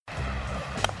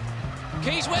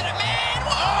Keys went it, man!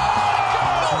 Whoa! I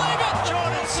can't believe it!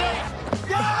 Jordan C.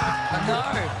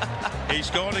 No! He's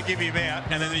gone to give him out,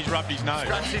 and then he's rubbed his nose.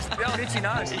 The old itchy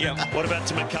nose. Yeah. What about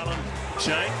to McCullum,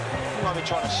 Shane? You might be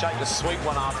trying to shake the sweet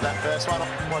one after that first one.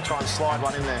 I want to try and slide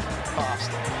one in there fast.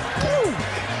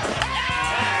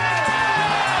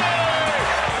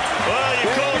 Well, you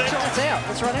called it. It's out.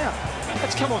 Let's run out.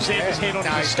 Let's come off Xander's head onto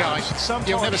the stage. Sometimes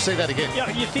You'll never see that again. Yeah,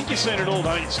 you think you've seen it all,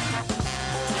 don't you?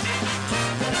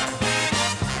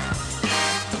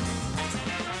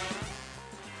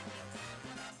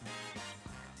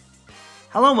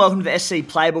 Hello and welcome to the SC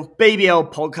Playbook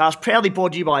BBL podcast, proudly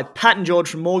brought to you by Pat and George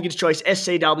from Mortgage Choice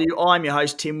SCW. I'm your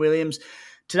host, Tim Williams.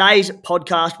 Today's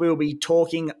podcast, we will be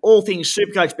talking all things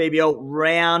Supercoach BBL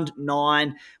Round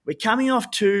 9. We're coming off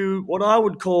to what I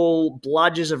would call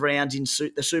bludgers of rounds in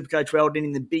the Supercoach world and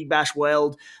in the Big Bash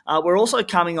world. We're also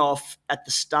coming off at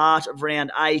the start of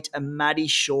Round 8, a Matty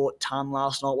Short ton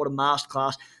last night. What a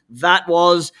masterclass that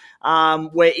was.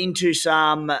 We're into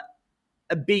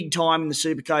a big time in the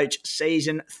Supercoach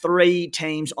season. 3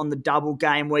 teams on the double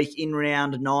game week in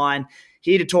Round 9.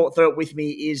 Here to talk through it with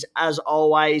me is, as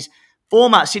always,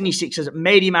 former Sydney Sixers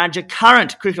media manager,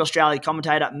 current Cricket Australia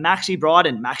commentator, Maxie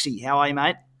Bryden. Maxie, how are you,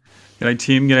 mate? G'day,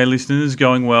 Tim. G'day, listeners.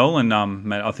 Going well. And,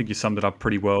 mate, I think you summed it up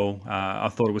pretty well. I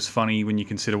thought it was funny when you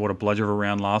consider what a bludger of a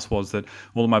round last was, that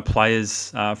all of my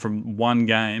players from one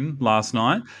game last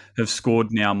night have scored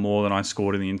now more than I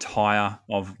scored in the entire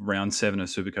of Round 7 of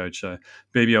Supercoach. So,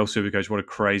 BBL Supercoach, what a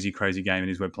crazy, crazy game it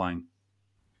is we're playing.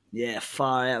 Yeah,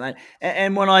 far out, mate.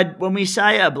 And when we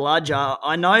say a bludger,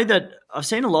 I know that I've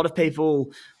seen a lot of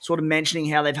people sort of mentioning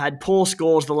how they've had poor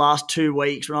scores the last 2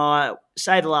 weeks. When I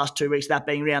say the last 2 weeks, that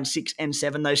being round 6 and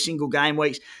 7, those single game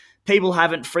weeks, people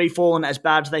haven't free-fallen as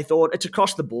bad as they thought. It's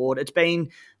across the board. It's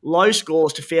been low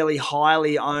scores to fairly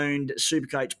highly owned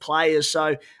Supercoach players.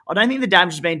 So I don't think the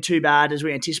damage has been too bad as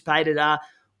we anticipated.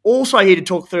 Also here to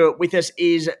talk through it with us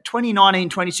is 2019-20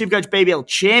 Supercoach BBL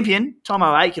champion,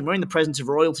 Tomo Aitken. We're in the presence of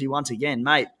royalty once again.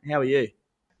 Mate, how are you?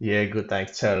 Yeah, good,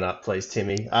 thanks. Turn it up, please,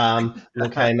 Timmy.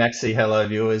 Look, hey, Maxie, hello,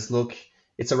 viewers. Look,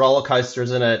 it's a roller coaster,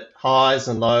 isn't it? Highs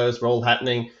and lows, we're all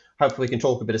happening. Hopefully we can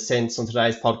talk a bit of sense on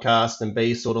today's podcast and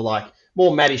be sort of like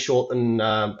more Matty Short than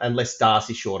and less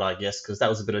Darcy Short, I guess, because that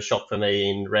was a bit of a shock for me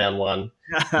in round 1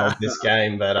 of this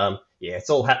game. But, yeah,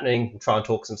 it's all happening. We'll try and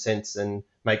talk some sense and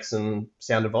make some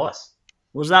sound advice.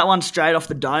 Was that one straight off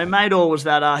the dome, mate, or was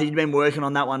that you'd been working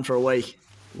on that one for a week?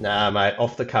 Nah, mate,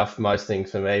 off the cuff, most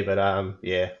things for me. But,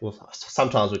 yeah,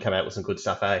 sometimes we come out with some good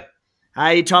stuff, eh?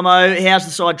 Hey, Tomo, how's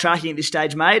the side tracking at this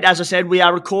stage, mate? As I said, we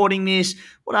are recording this,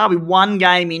 one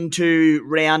game into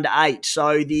Round 8.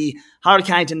 So the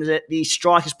Hurricanes and the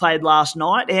Strikers played last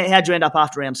night. How'd you end up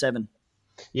after Round 7?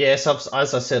 Yes,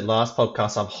 as I said last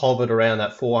podcast, I've hovered around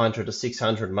that 400 to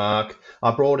 600 mark.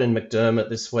 I brought in McDermott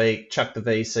this week, chucked the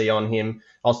VC on him.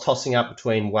 I was tossing up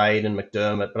between Wade and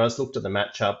McDermott, but I just looked at the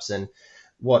matchups, and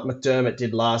what McDermott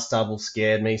did last double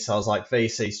scared me, so I was like,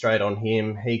 VC straight on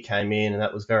him. He came in, and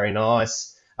that was very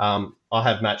nice. I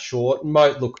have Matt Short.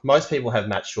 Most people have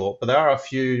Matt Short, but there are a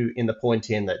few in the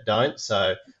pointy end that don't, so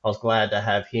I was glad to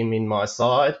have him in my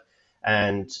side.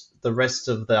 And the rest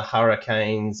of the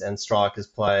Hurricanes and Strikers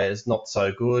players, not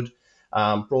so good.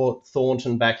 Brought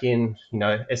Thornton back in,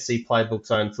 SC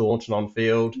Playbook's own Thornton on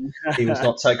field. He was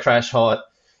not so crash hot.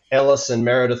 Ellis and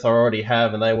Meredith I already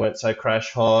have, and they weren't so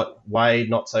crash hot. Wade,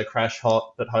 not so crash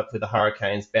hot, but hopefully the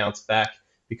Hurricanes bounce back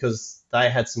because they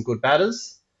had some good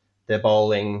batters. Their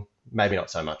bowling, maybe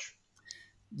not so much.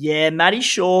 Yeah, Matty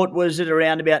Short was at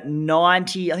around about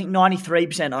 90, I think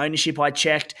 93% ownership I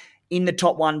checked, in the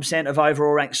top 1% of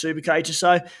overall ranked Supercoaches.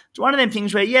 So it's one of them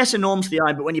things where, yes, enormously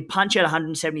owned, but when you punch out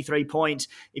 173 points,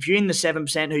 if you're in the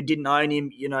 7% who didn't own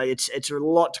him, it's a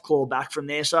lot to claw back from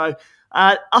there. So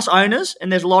us owners,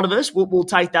 and there's a lot of us, we'll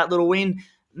take that little win.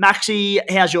 Maxie,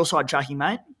 how's your side tracking,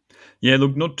 mate? Yeah,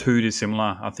 look, not too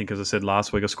dissimilar. I think, as I said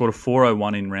last week, I scored a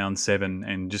 401 in round 7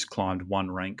 and just climbed one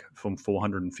rank from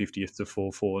 450th to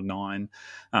 449,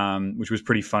 which was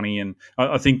pretty funny. And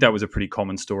I think that was a pretty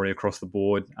common story across the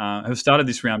board. Have started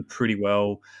this round pretty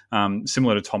well,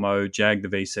 similar to Tomo, jagged the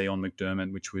VC on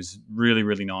McDermott, which was really,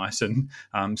 really nice and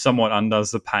somewhat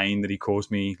undoes the pain that he caused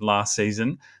me last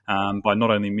season by not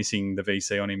only missing the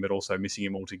VC on him, but also missing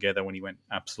him altogether when he went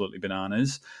absolutely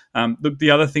bananas. Look,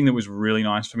 the other thing that was really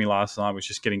nice for me last night was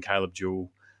just getting Caleb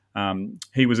Jewell.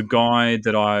 He was a guy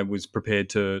that I was prepared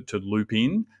to loop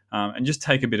in and just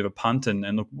take a bit of a punt.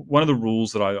 And look, one of the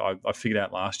rules that I figured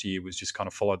out last year was just kind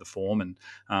of follow the form. And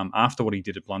after what he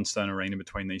did at Blundstone Arena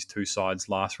between these two sides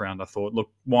last round, I thought, look,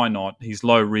 why not? He's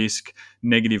low risk,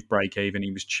 negative break even.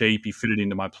 He was cheap. He fitted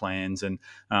into my plans. And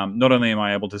not only am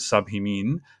I able to sub him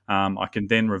in, I've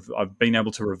been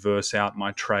able to reverse out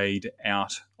my trade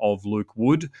out of Luke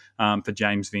Wood for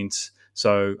James Vince.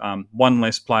 So one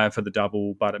less player for the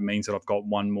double, but it means that I've got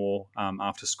one more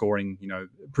after scoring,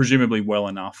 presumably well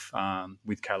enough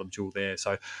with Caleb Jewell there.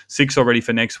 So 6 already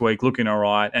for next week, looking all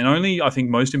right. And only, I think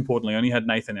most importantly, only had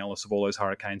Nathan Ellis of all those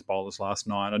Hurricanes bowlers last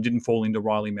night. I didn't fall into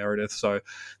Riley Meredith. So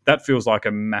that feels like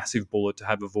a massive bullet to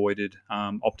have avoided,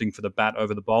 opting for the bat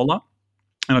over the bowler.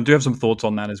 And I do have some thoughts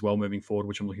on that as well moving forward,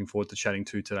 which I'm looking forward to chatting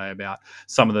to today about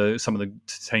some of the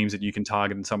teams that you can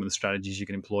target and some of the strategies you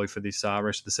can employ for this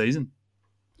rest of the season.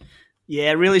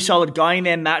 Yeah, really solid going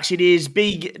there, Max. It is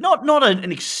big, not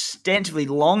an extensively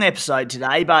long episode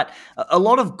today, but a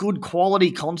lot of good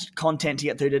quality content to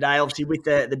get through today. Obviously, with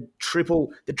the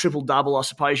triple double, I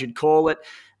suppose you'd call it.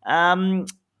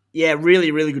 Yeah,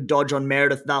 really, really good dodge on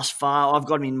Meredith thus far. I've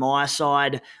got him in my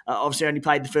side. Obviously, only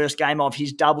played the first game of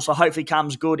his double, so hopefully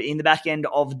comes good in the back end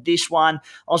of this one.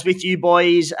 I was with you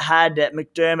boys, had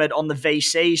McDermott on the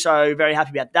VC, so very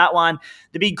happy about that one.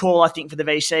 The big call, I think, for the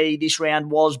VC this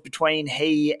round was between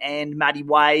he and Matty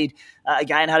Wade.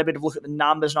 Again, had a bit of a look at the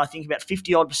numbers, and I think about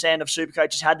 50-odd% of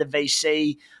Supercoaches had the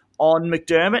VC on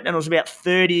McDermott, and it was about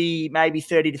 30, maybe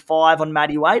 30-5 on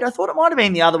Matty Wade. I thought it might have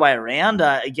been the other way around,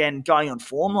 again, going on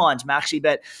form lines, Maxie,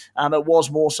 but it was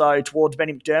more so towards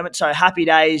Benny McDermott. So happy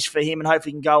days for him, and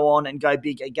hopefully he can go on and go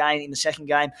big again in the second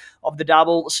game of the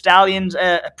double. Stallions,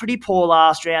 a pretty poor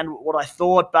last round, what I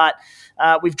thought, but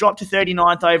we've dropped to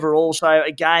 39th overall. So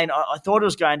again, I thought it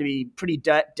was going to be pretty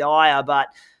dire, but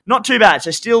not too bad.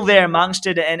 So still there amongst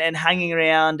it and hanging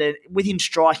around and within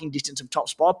striking distance of top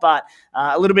spot, but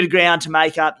a little bit of ground to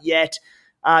make up yet.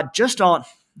 Just on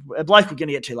a bloke we're going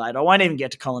to get to later. I won't even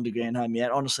get to Colin de Grandhomme yet.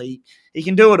 Honestly, he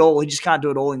can do it all. He just can't do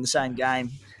it all in the same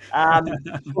game.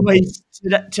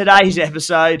 Today's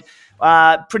episode,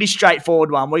 pretty straightforward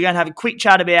one. We're going to have a quick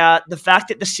chat about the fact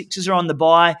that the Sixers are on the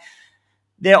bye.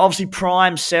 They're obviously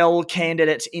prime sell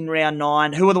candidates in round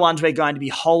 9. Who are the ones we're going to be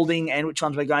holding and which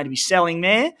ones we're going to be selling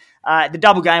there? The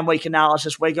double game week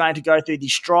analysis, we're going to go through the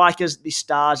strikers, the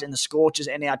stars, and the scorchers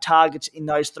and our targets in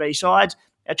those three sides.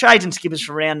 Our trades and skippers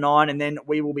for round 9, and then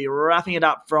we will be wrapping it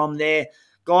up from there.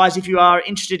 Guys, if you are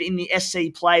interested in the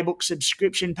SC Playbook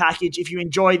subscription package, if you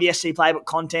enjoy the SC Playbook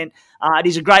content, it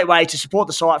is a great way to support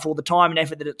the site for all the time and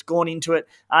effort that it's gone into it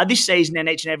this season and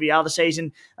each and every other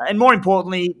season. And more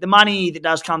importantly, the money that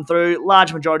does come through,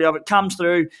 large majority of it comes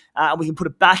through, and we can put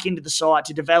it back into the site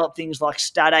to develop things like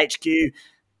StatHQ,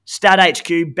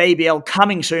 BBL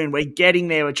coming soon. We're getting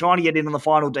there. We're trying to get into the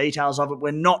final details of it.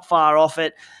 We're not far off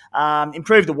it.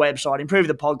 Improve the website, improve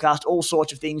the podcast, all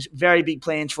sorts of things. Very big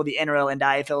plans for the NRL and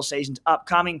AFL seasons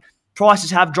upcoming.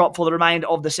 Prices have dropped for the remainder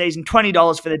of the season.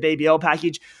 $20 for the BBL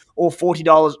package or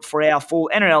 $40 for our full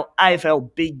NRL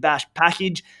AFL Big Bash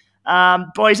package.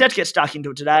 Boys, let's get stuck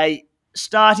into it today,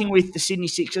 starting with the Sydney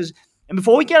Sixers. And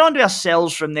before we get on to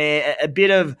ourselves from there, a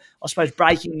bit of, I suppose,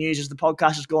 breaking news as the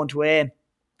podcast has gone to air.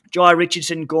 Jai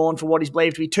Richardson gone for what is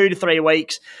believed to be 2 to 3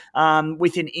 weeks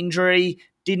with an injury.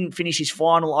 Didn't finish his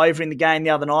final over in the game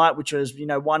the other night, which was,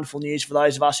 wonderful news for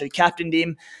those of us who captained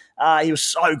him. He was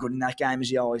so good in that game, as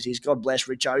he always is. God bless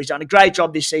Richo. He's done a great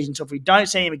job this season. So if we don't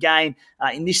see him again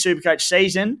in this Supercoach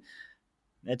season,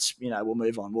 we'll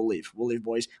move on. We'll live,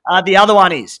 boys. The other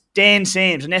one is Dan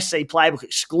Sams, an SC Playbook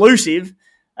exclusive,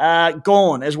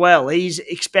 gone as well. He's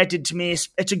expected to miss.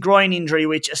 It's a groin injury,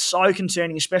 which is so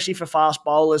concerning, especially for fast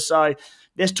bowlers. So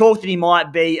there's talk that he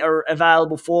might be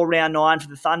available for round 9 for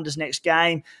the Thunder's next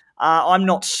game. I'm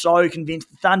not so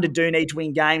convinced. The Thunder do need to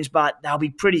win games, but they'll be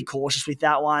pretty cautious with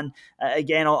that one.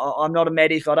 Again, I'm not a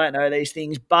medic. I don't know these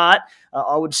things, but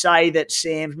I would say that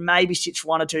Sams maybe sits for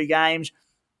 1 or 2 games.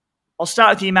 I'll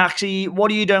start with you, Maxie.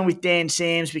 What are you doing with Dan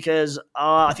Sams? Because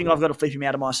I think I've got to flip him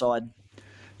out of my side.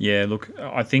 Yeah, look,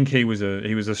 I think he was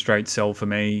a straight sell for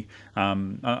me.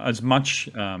 As much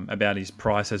about his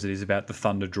price as it is about the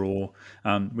Thunder draw.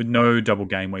 With no double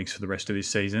game weeks for the rest of this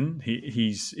season,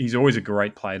 he's always a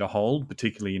great player to hold,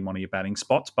 particularly in one of your batting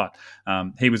spots. But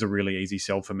he was a really easy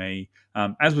sell for me,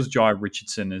 as was Jai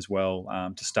Richardson as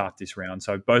well to start this round.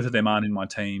 So both of them aren't in my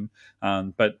team,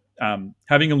 but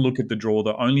having a look at the draw,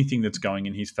 the only thing that's going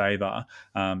in his favour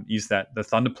is that the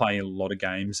Thunder play a lot of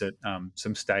games at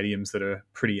some stadiums that are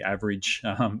pretty average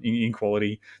in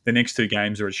quality. The next two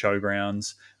games are at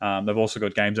Showgrounds. They've also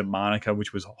got games at Manuka,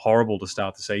 which was horrible to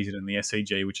start the season, and the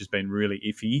SCG, which has been really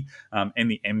iffy,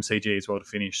 and the MCG as well to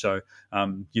finish. So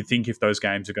you'd think if those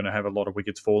games are going to have a lot of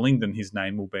wickets falling, then his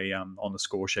name will be on the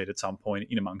score sheet at some point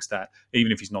in amongst that,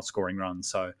 even if he's not scoring runs.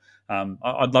 So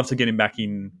I'd love to get him back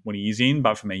in when he is in,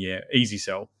 but for me, yeah, easy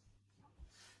sell.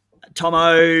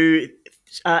 Tomo,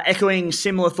 echoing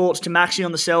similar thoughts to Maxi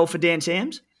on the sell for Dan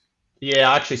Sams?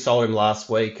 Yeah, I actually sold him last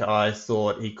week. I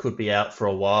thought he could be out for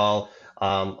a while.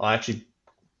 I actually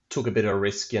took a bit of a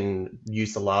risk and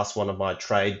used the last one of my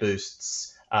trade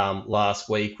boosts last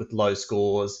week with low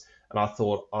scores, and I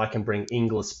thought I can bring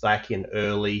Inglis back in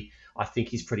early. I think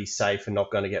he's pretty safe and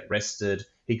not going to get rested.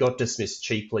 He got dismissed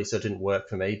cheaply, so it didn't work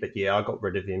for me. But yeah, I got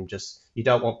rid of him. Just you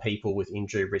don't want people with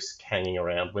injury risk hanging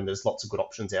around when there's lots of good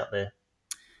options out there.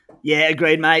 Yeah,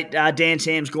 agreed, mate. Dan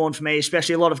Sam's gone for me,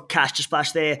 especially a lot of cash to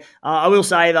splash there. I will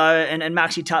say, though, and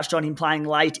Maxi touched on him playing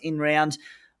late in rounds.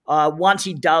 Once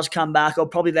he does come back, I'll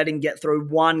probably let him get through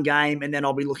one game, and then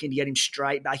I'll be looking to get him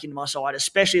straight back into my side,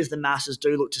 especially as the masses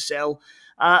do look to sell.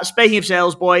 Speaking of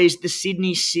sells, boys, the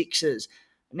Sydney Sixers.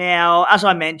 Now, as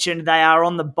I mentioned, they are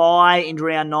on the bye into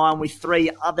round 9 with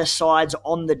 3 other sides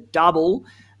on the double.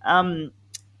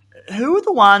 Who are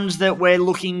the ones that we're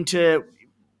looking to...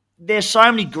 There's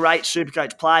so many great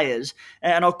Supercoach players,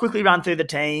 and I'll quickly run through the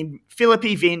team.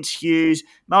 Philippi, Vince, Hughes,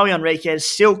 Moe Enriquez,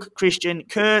 Silk, Christian,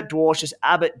 Kerr, Dwarshuis,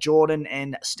 Abbott, Jordan,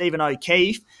 and Stephen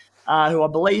O'Keefe, who I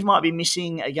believe might be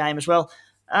missing a game as well.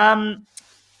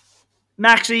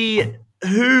 Maxi,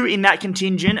 who in that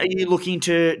contingent are you looking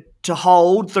to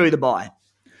hold through the bye?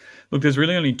 Look, there's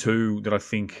really only 2 that I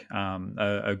think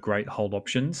are great hold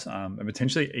options, and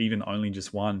potentially even only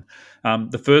just one.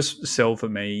 The first sell for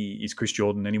me is Chris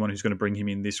Jordan, anyone who's going to bring him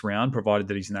in this round, provided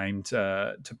that he's named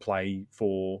to play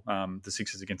for the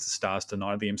Sixers against the Stars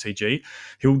tonight at the MCG.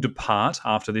 He'll depart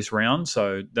after this round,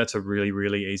 so that's a really,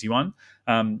 really easy one.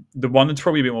 The one that's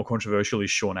probably a bit more controversial is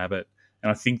Sean Abbott. And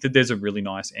I think that there's a really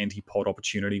nice anti-pod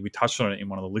opportunity. We touched on it in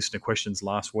one of the listener questions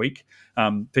last week.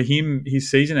 For him, his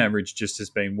season average just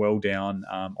has been well down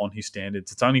on his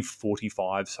standards. It's only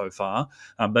 45 so far.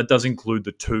 That does include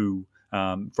the 2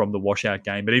 from the washout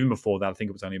game. But even before that, I think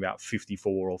it was only about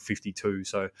 54 or 52.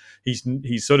 So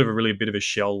he's sort of a bit of a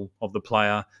shell of the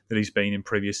player that he's been in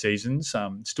previous seasons.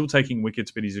 Still taking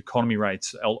wickets, but his economy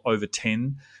rate's over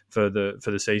 10 for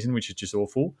the season, which is just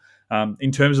awful.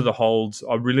 In terms of the holds,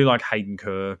 I really like Hayden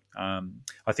Kerr.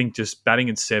 I think just batting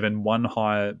at 7, one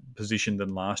higher position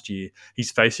than last year.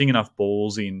 He's facing enough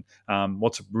balls in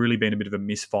what's really been a bit of a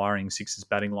misfiring Sixers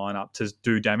batting lineup to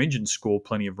do damage and score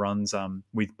plenty of runs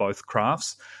with both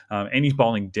crafts. And he's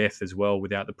bowling death as well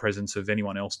without the presence of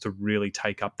anyone else to really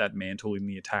take up that mantle in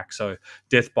the attack. So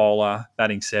death bowler,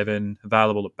 batting 7,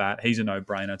 available at bat. He's a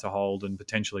no-brainer to hold and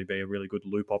potentially be a really good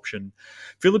loop option.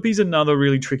 Philippi's another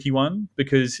really tricky one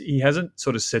because he hasn't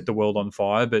sort of set the world on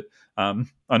fire, but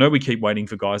I know we keep waiting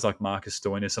for guys like Marcus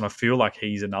Stoinis, and I feel like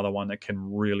he's another one that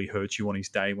can really hurt you on his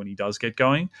day when he does get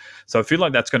going. So I feel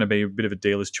like that's going to be a bit of a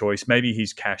dealer's choice. Maybe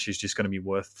his cash is just going to be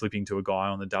worth flipping to a guy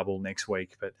on the double next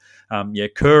week. But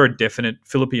Kerr a definite,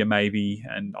 Philippi a maybe,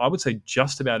 and I would say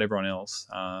just about everyone else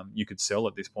you could sell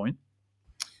at this point.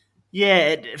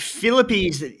 Yeah,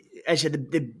 Philippi's, as I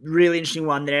said, the really interesting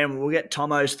one there, and we'll get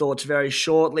Tomo's thoughts very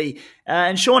shortly.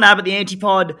 And Sean Abbott, the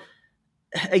antipod,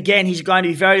 again, he's going to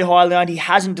be very highly owned. He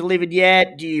hasn't delivered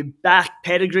yet. Do you back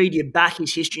pedigree? Do you back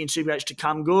his history in Supercoach to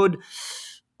come good?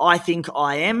 I think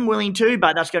I am willing to,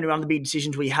 but that's going to be one of the big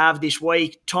decisions we have this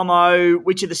week. Tomo,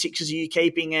 which of the Sixers are you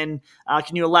keeping? And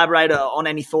can you elaborate on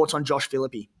any thoughts on Josh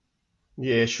Philippi?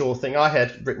 Yeah, sure thing. I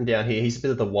had written down here, he's a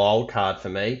bit of the wild card for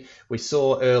me. We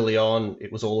saw early on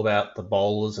it was all about the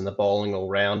bowlers and the bowling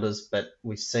all-rounders, but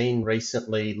we've seen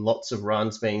recently lots of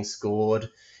runs being scored.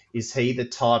 Is he the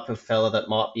type of fella that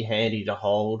might be handy to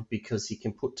hold because he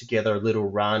can put together a little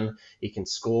run, he can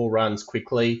score runs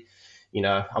quickly? You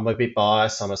know, I'm a bit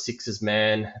biased. I'm a Sixers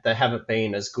man. They haven't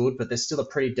been as good, but they're still a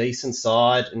pretty decent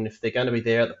side. And if they're going to be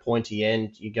there at the pointy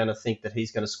end, you're going to think that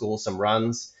he's going to score some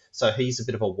runs. So he's a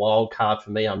bit of a wild card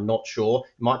for me. I'm not sure.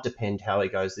 It might depend how he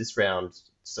goes this round.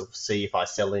 So see if I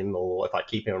sell him or if I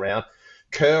keep him around.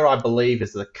 Kerr, I believe,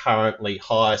 is the currently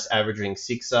highest averaging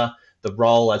Sixer. The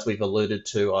role, as we've alluded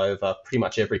to over pretty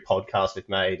much every podcast we've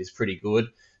made, is pretty good.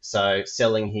 So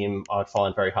selling him, I'd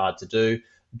find very hard to do.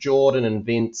 Jordan and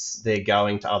Vince, they're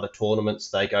going to other tournaments.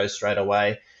 They go straight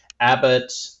away.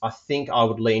 Abbott, I think I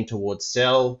would lean towards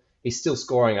sell. He's still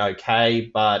scoring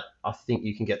okay, but I think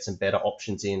you can get some better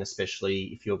options in, especially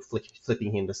if you're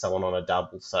flipping him to someone on a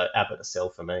double. So Abbott a sell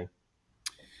for me.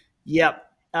 Yep.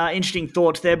 Interesting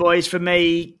thoughts there, boys. For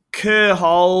me, Kerr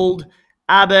hold,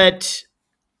 Abbott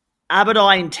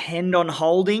I intend on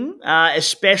holding,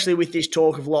 especially with this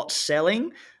talk of lots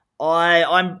selling.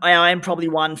 I am probably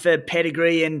one for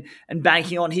pedigree and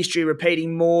banking on history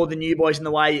repeating more than you boys in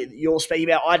the way you're speaking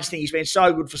about. I just think he's been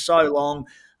so good for so long.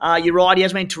 You're right, he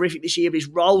has been terrific this year, but his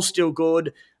role's still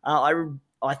good. I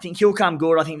think he'll come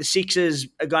good. I think the Sixers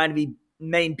are going to be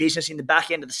mean business in the back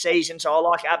end of the season, so I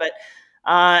like Abbott.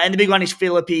 And the big one is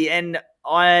Philippi, and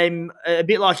I'm a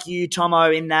bit like you, Tomo,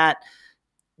 in that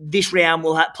this round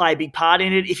will play a big part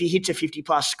in it. If he hits a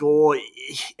 50-plus score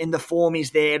and the form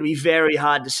is there, it'll be very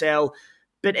hard to sell.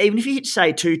 But even if he hits,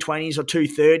 say, 220s or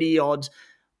 230 odds,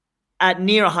 at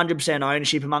near 100%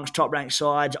 ownership amongst top-ranked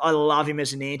sides, I love him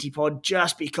as an antipod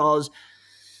just because,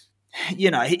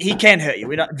 you know, he can hurt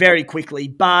you very quickly.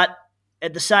 But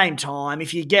at the same time,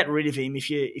 if you get rid of him, if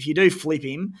you do flip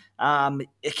him,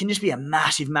 it can just be a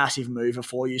massive, massive mover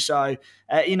for you. So,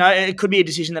 you know, it could be a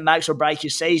decision that makes or breaks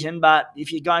your season. But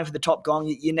if you're going for the top gong,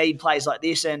 you need plays like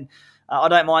this. And I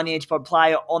don't mind the antipod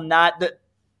play on that.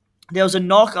 There was a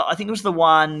knock, I think it was the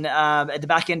one at the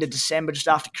back end of December, just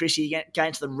after Chrissy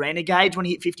against the Renegades when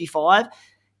he hit 55.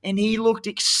 And he looked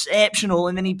exceptional.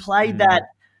 And then he played that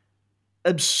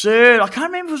absurd, I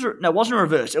can't remember if it wasn't a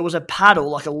reverse. It was a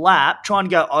paddle, like a lap, trying to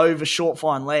go over short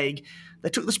fine leg. They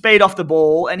took the speed off the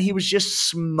ball and he was just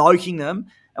smoking them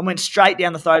and went straight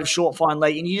down the throat of short fine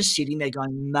leg. And you're just sitting there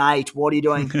going, mate, what are you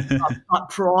doing? But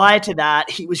prior to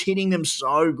that, he was hitting them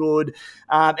so good.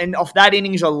 And off that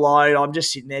innings alone, I'm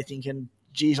just sitting there thinking,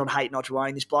 geez, I'd hate not to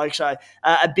own this bloke. So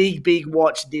a big, big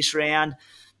watch this round.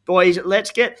 Boys,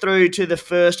 let's get through to the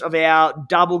first of our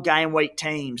double game week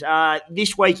teams.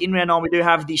 This week in round 9, we do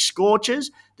have the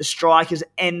Scorchers, the Strikers,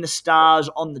 and the Stars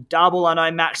on the double. I know,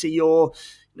 Maxie, you're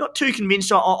not too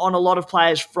convinced on a lot of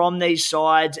players from these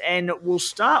sides, and we'll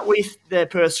start with the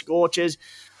Perth Scorchers.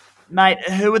 Mate,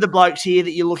 who are the blokes here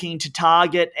that you're looking to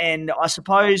target? And I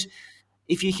suppose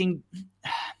if you can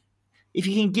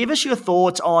give us your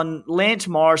thoughts on Lance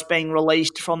Morris being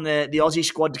released from the Aussie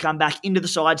squad to come back into the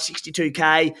side,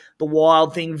 62K, the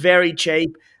wild thing, very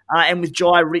cheap. And with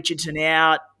Jai Richardson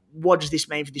out, what does this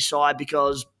mean for this side?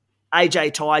 Because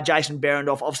AJ Tye, Jason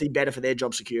Behrendorff, obviously better for their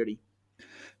job security.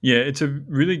 Yeah, it's a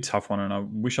really tough one, and I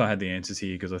wish I had the answers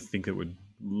here because I think it would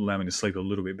allow me to sleep a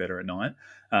little bit better at night.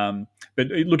 But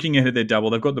looking ahead at their double,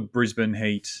 they've got the Brisbane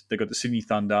Heat, they've got the Sydney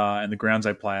Thunder, and the grounds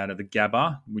they play out at the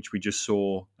Gabba, which we just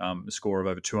saw a score of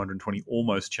over 220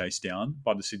 almost chased down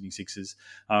by the Sydney Sixers.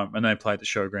 And they play at the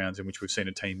Showgrounds, in which we've seen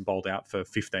a team bowled out for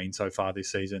 15 so far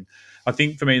this season. I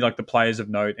think for me, like the players of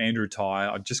note, Andrew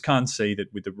Tye, I just can't see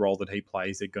that with the role that he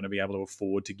plays, they're going to be able to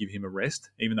afford to give him a rest,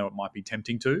 even though it might be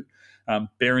tempting to.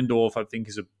 Behrendorff, I think,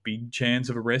 is a big chance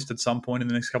of a rest at some point in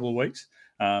the next couple of weeks.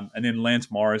 And then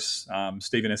Lance Morris,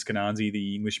 Stephen Eskenazi,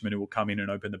 the Englishman who will come in and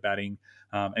open the batting,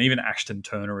 and even Ashton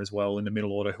Turner as well in the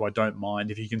middle order, who I don't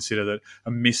mind if you consider that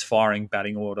a misfiring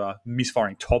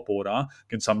top order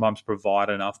can sometimes provide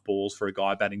enough balls for a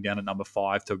guy batting down at number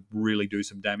 5 to really do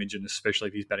some damage, and especially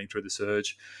if he's batting through the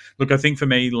surge. Look, I think for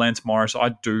me, Lance Morris, I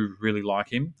do really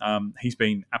like him. He's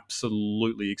been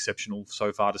absolutely exceptional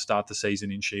so far to start the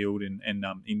season in Shield and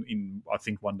in I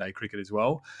think one-day cricket as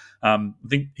well. I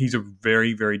think he's a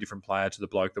very, very different player to the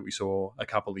bloke that we saw a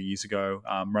couple of years ago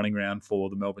running around for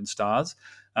the Melbourne Stars.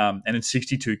 And at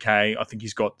 62K, I think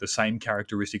he's got the same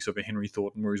characteristics of a Henry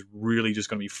Thornton, where he's really just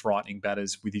going to be frightening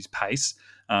batters with his pace,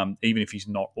 even if he's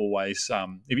not always,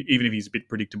 even if he's a bit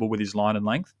predictable with his line and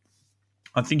length.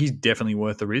 I think he's definitely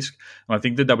worth the risk. And I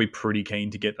think that they'll be pretty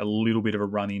keen to get a little bit of a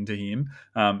run into him,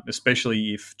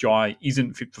 especially if Jai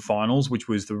isn't fit for finals, which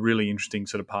was the really interesting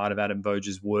sort of part of Adam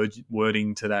Voges'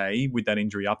 wording today with that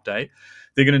injury update.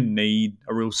 They're going to need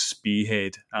a real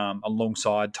spearhead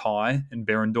alongside Tye and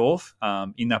Behrendorff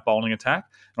in that bowling attack.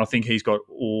 And I think he's got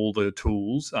all the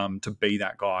tools to be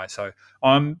that guy. So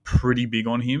I'm pretty big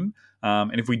on him.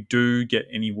 And if we do get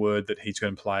any word that he's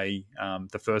going to play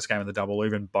the first game of the double, or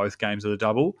even both games of the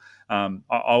double,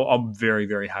 I'm very,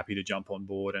 very happy to jump on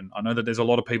board. And I know that there's a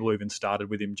lot of people who even started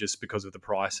with him just because of the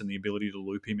price and the ability to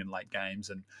loop him in late games.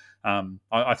 And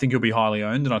I think he'll be highly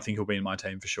owned, and I think he'll be in my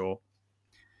team for sure.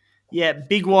 Yeah,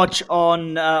 big watch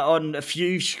on a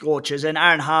few Scorchers, and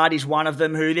Aaron Hardy's one of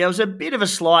them, who there was a bit of a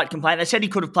slight complaint. They said he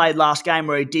could have played last game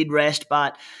where he did rest,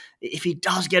 but if he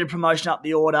does get a promotion up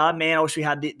the order, man, I wish we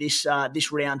had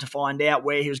this round to find out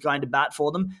where he was going to bat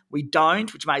for them. We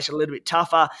don't, which makes it a little bit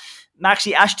tougher.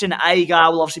 Maxi, Ashton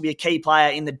Agar will obviously be a key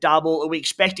player in the double. Are we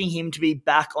expecting him to be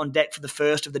back on deck for the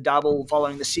first of the double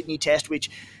following the Sydney test, which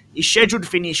is scheduled to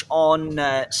finish on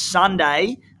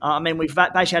Sunday? We've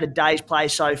basically had a day's play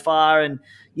so far, and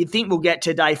you'd think we'll get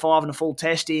to day 5 and a full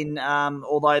test in,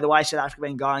 although the way South Africa have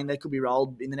been going, they could be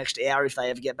rolled in the next hour if they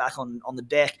ever get back on the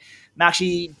deck.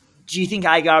 Maxi, do you think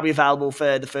Agar will be available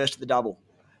for the first of the double?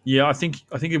 Yeah, I think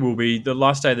it will be. The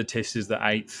last day of the test is the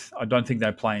 8th. I don't think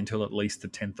they play until at least the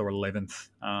 10th or 11th.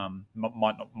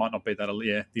 Might not be that.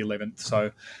 Yeah, the 11th.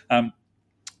 So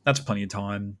that's plenty of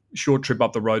time. Short trip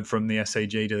up the road from the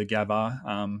SCG to the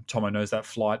Gabba. Tomo knows that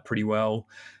flight pretty well.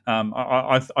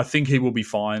 I think he will be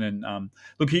fine. And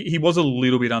look, he was a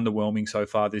little bit underwhelming so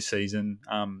far this season.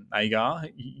 Agar,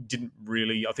 he didn't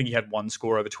really. I think he had one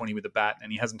score over 20 with the bat,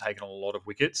 and he hasn't taken a lot of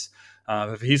wickets.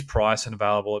 For his price and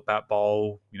available at Bat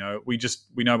Bowl,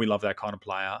 we know we love that kind of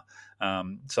player.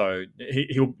 So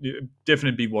he'll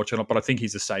definitely be watching it, but I think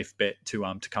he's a safe bet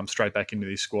to come straight back into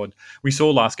this squad. We saw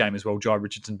last game as well, Jai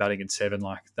Richardson batting at 7,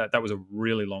 like that was a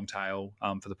really long tail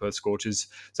for the Perth Scorchers.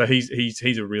 So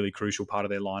he's a really crucial part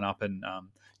of their lineup, and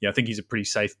I think he's a pretty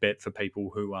safe bet for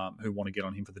people who want to get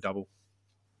on him for the double.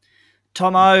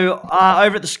 Tomo,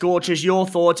 over at the Scorchers, your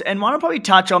thoughts, and one I'll probably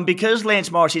touch on, because Lance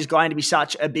Morris is going to be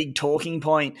such a big talking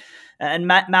point, and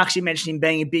Maxie mentioned him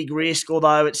being a big risk,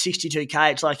 although at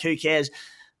 62k, it's like, who cares?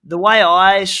 The way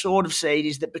I sort of see it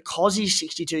is that because he's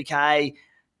 62k,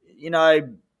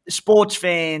 sports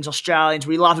fans, Australians,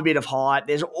 we love a bit of hype.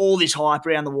 There's all this hype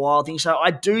around the Wild thing, so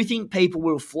I do think people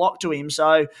will flock to him.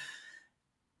 So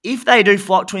if they do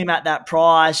flock to him at that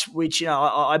price, which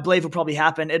I believe will probably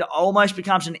happen, it almost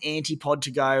becomes an antipod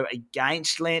to go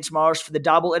against Lance Morris for the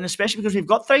double, and especially because we've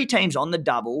got 3 teams on the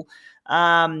double,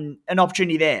 an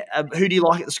opportunity there. Who do you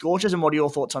like at the Scorchers, and what are your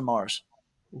thoughts on Morris?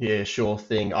 Yeah, sure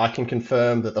thing. I can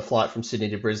confirm that the flight from Sydney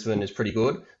to Brisbane is pretty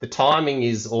good. The timing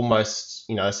is almost,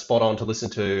 spot on to listen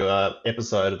to an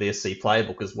episode of the SC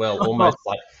Playbook as well, almost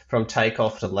like from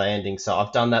takeoff to landing. So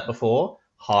I've done that before.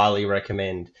 Highly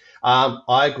recommend.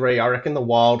 I agree. I reckon the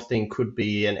Wild thing could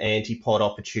be an antipod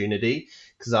opportunity,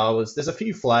 because there's a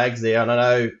few flags there, and I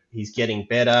know he's getting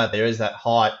better. There is that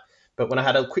hype. But when I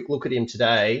had a quick look at him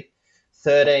today,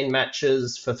 13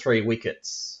 matches for 3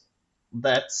 wickets.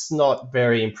 That's not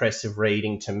very impressive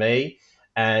reading to me.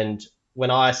 And when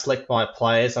I select my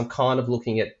players, I'm kind of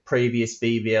looking at previous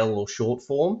BBL or short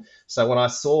form. So when I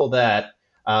saw that,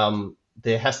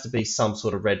 there has to be some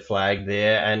sort of red flag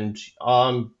there, and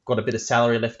I've got a bit of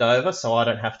salary left over, so I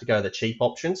don't have to go the cheap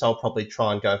option. So I'll probably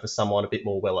try and go for someone a bit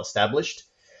more well-established.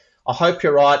 I hope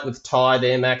you're right with Ty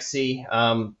there, Maxi.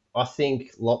 I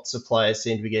think lots of players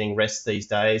seem to be getting rest these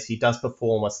days. He does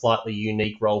perform a slightly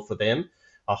unique role for them.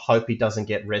 I hope he doesn't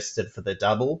get rested for the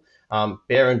double.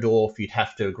 Behrendorff, you'd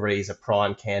have to agree, is a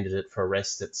prime candidate for a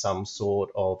rest at some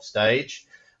sort of stage.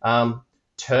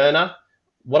 Turner,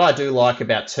 what I do like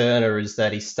about Turner is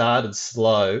that he started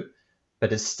slow,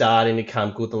 but is starting to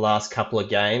come good the last couple of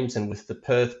games. And with the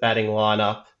Perth batting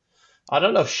lineup, I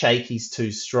don't know if shaky's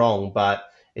too strong, but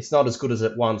it's not as good as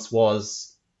it once was.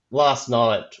 Last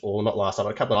night, or not last night,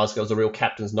 a couple of nights ago, was a real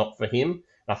captain's knock for him.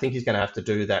 I think he's going to have to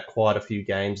do that quite a few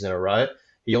games in a row.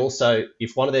 He also,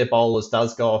 if one of their bowlers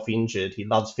does go off injured, he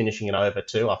loves finishing it over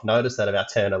too. I've noticed that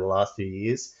about Turner the last few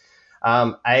years.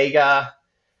 Agar,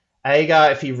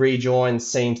 if he rejoins,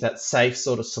 seems that safe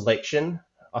sort of selection.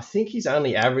 I think he's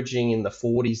only averaging in the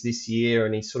 40s this year,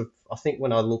 and he's I think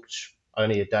when I looked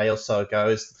only a day or so ago,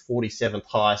 is the 47th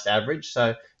highest average.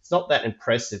 So it's not that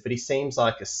impressive, but he seems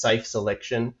like a safe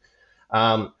selection.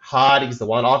 Hardy's the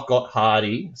one. I've got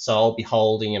Hardy, so I'll be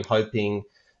holding and hoping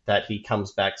that he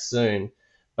comes back soon.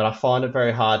 But I find it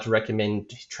very hard to recommend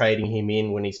trading him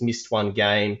in when he's missed one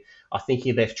game. I think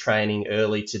he left training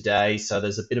early today, so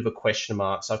there's a bit of a question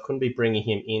mark. So I couldn't be bringing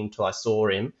him in till I saw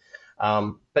him.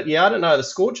 But yeah, I don't know. The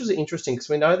Scorchers are interesting because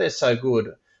we know they're so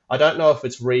good. I don't know if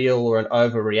it's real or an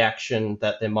overreaction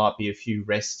that there might be a few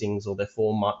restings or their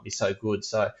form might be so good.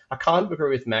 So I kind of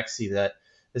agree with Maxi that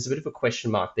there's a bit of a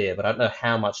question mark there, but I don't know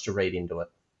how much to read into it.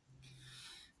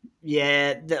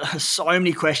 Yeah, there are so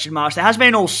many question marks. There has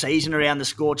been all season around the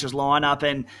Scorchers lineup,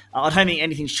 and I don't think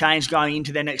anything's changed going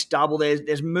into their next double.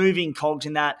 There's moving cogs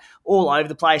in that all over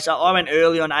the place. I went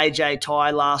early on AJ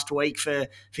Ty last week for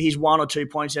his 1 or 2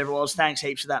 points, whatever it was. Thanks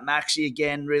heaps for that, Maxi.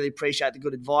 Again, really appreciate the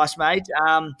good advice, mate.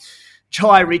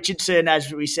 Jai Richardson,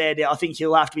 as we said, I think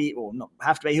he'll have to be, or not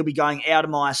have to be, he'll be going out of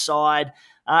my side.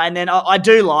 And then I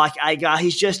do like Agar.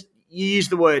 He's just, you use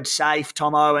the word safe,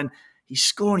 Tomo, and his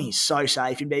scoring is so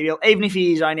safe in BBL. Even if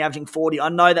he is only averaging 40, I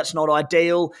know that's not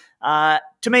ideal.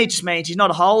 To me, it just means he's not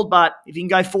a hold, but if you can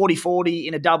go 40-40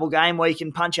 in a double game where he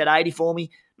can punch out 80 for me,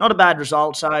 not a bad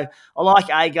result. So I like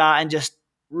Agar, and just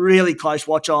really close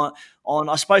watch on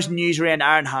I suppose, news around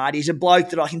Aaron Hardy. He's a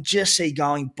bloke that I can just see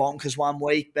going bonkers one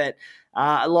week, but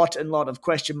a lot of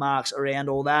question marks around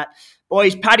all that.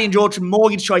 Boys, Paddy and George from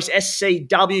Mortgage Choice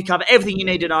SCW cover everything you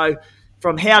need to know,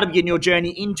 from how to begin your journey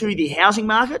into the housing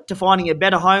market, to finding a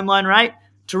better home loan rate,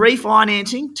 to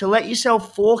refinancing, to let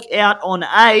yourself fork out on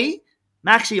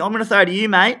Maxi, I'm going to throw to you,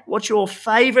 mate. What's your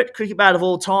favourite cricket bat of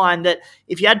all time that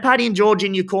if you had Paddy and George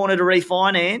in your corner to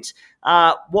refinance,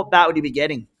 what bat would you be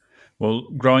getting? Well,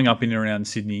 growing up in and around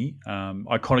Sydney,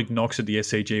 iconic knocks at the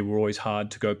SCG were always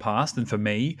hard to go past. And for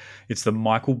me, it's the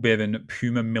Michael Bevan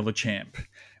Puma Miller Champ,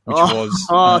 which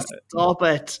was stop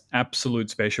it. Absolute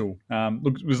special.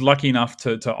 Was lucky enough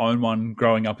to own one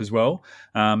growing up as well.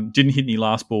 Didn't hit any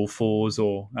last ball fours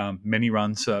or many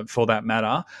runs for that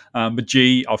matter. But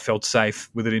gee, I felt safe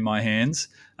with it in my hands.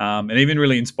 And even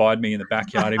really inspired me in the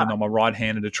backyard, even though I'm a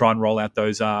right-hander, to try and roll out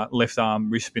those left arm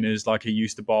wrist spinners like he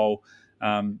used to bowl.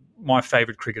 My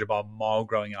favourite cricketer by a mile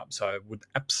growing up, so would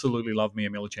absolutely love me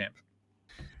a Miller Champ.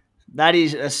 That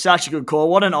is such a good call.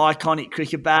 What an iconic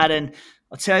cricket bat. And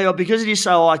I'll tell you what, because it is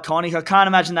so iconic, I can't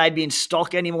imagine they'd be in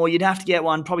stock anymore. You'd have to get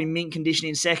one, probably mint condition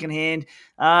in second hand.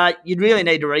 You'd really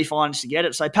need to refinance to get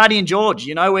it. So Paddy and George,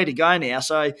 you know where to go now.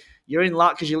 So you're in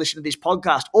luck because you listen to this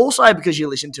podcast. Also, because you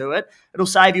listen to it, it'll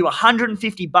save you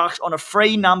 $150 on a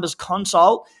free numbers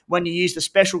consult when you use the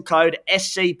special code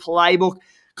SC Playbook.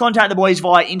 Contact the boys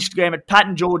via Instagram at Pat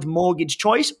and George Mortgage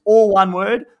Choice, all one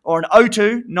word, or an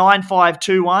 02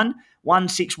 9521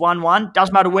 1611.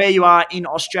 Doesn't matter where you are in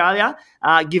Australia.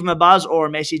 Give them a buzz or a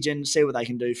message and see what they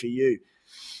can do for you.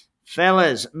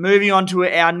 Fellas, moving on to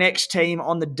our next team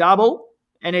on the double,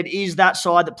 and it is that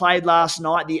side that played last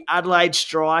night, the Adelaide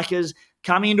Strikers,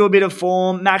 coming into a bit of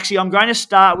form. Maxi, I'm going to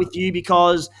start with you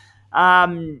because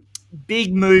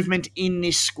big movement in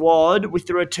this squad with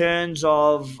the returns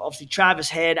of obviously Travis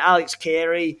Head, Alex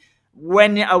Carey.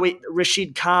 When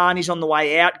Rashid Khan is on the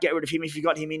way out, get rid of him if you've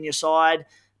got him in your side.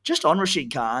 Just on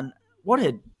Rashid Khan,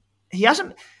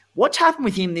 what's happened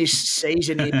with him this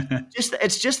season?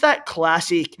 It's just that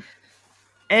classic,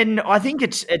 and I think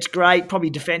it's great, probably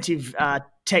defensive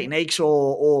techniques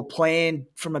or plan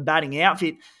from a batting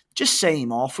outfit. Just see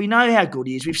him off. We know how good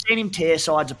he is. We've seen him tear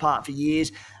sides apart for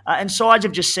years, and sides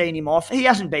have just seen him off. He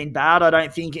hasn't been bad, I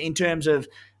don't think, in terms of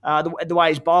the way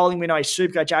he's bowling. We know his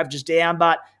Supercoach averages down,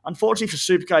 but unfortunately for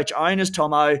Supercoach owners,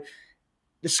 Tomo,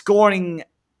 the scoring,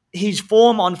 his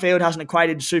form on field hasn't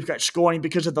equated to Supercoach scoring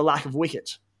because of the lack of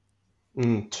wickets.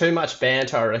 Too much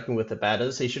banter, I reckon, with the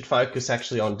batters. He should focus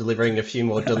actually on delivering a few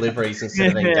more deliveries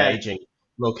instead of engaging.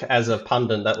 Look, as a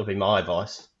pundit, that would be my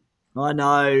advice. I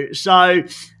know. So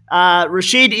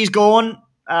Rashid is gone.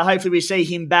 Hopefully we see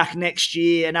him back next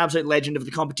year, an absolute legend of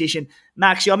the competition.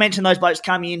 Maxi, I mentioned those blokes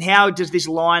coming in. How does this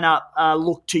lineup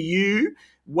look to you?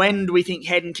 When do we think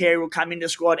Head and Carey will come into the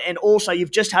squad? And also,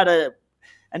 you've just had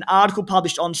an article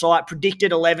published on site,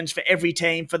 predicted 11s for every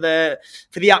team for the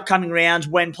upcoming rounds.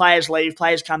 When players leave,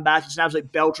 players come back. It's an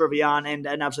absolute belter of a yarn and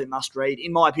an absolute must-read,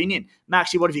 in my opinion.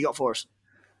 Maxi, what have you got for us?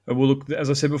 Well, look,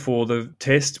 as I said before, the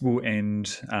test will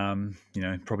end,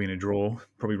 probably in a draw,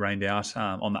 probably rained out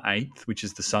on the 8th, which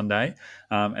is the Sunday.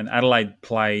 And Adelaide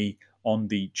play on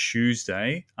the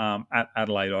Tuesday at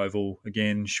Adelaide Oval.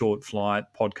 Again, short flight,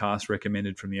 podcast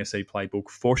recommended from the SC Playbook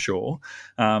for sure.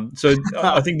 So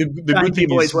I think the good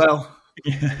thing is... well.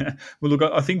 Yeah. Well, look,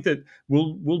 I think that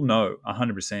we'll know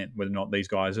 100% whether or not these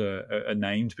guys are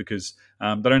named, because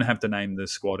they don't have to name the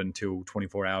squad until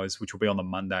 24 hours, which will be on the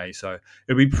Monday. So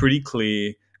it'll be pretty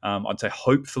clear, I'd say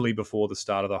hopefully before the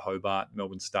start of the Hobart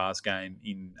Melbourne Stars game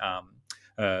in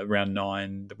round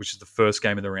 9, which is the first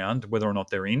game of the round, whether or not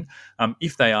they're in.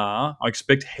 If they are, I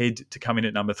expect Head to come in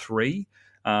at number 3,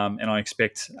 and I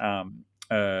expect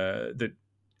that,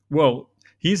 well...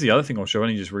 Here's the other thing I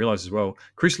only just realised as well.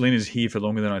 Chris Lynn is here for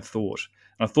longer than I thought.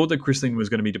 And I thought that Chris Lynn was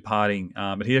going to be departing,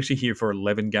 but he's actually here for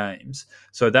 11 games.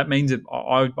 So that means that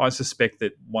I suspect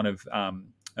that one of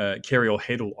Carey or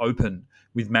Head will open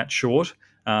with Matt Short,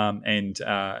 and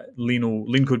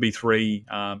Lynn could be 3,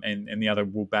 and the other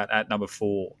will bat at number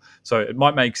 4. So it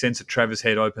might make sense that Travis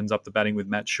Head opens up the batting with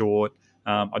Matt Short.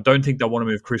 I don't think they'll want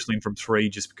to move Chris Lynn from 3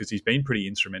 just because he's been pretty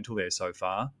instrumental there so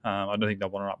far. I don't think they'll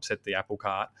want to upset the apple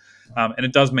cart. And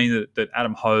it does mean that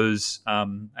Adam Hose,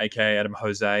 a.k.a. Adam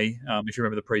Jose, if you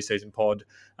remember the preseason pod,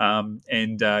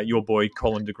 and your boy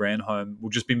Colin de Grandhomme will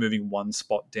just be moving one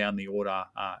spot down the order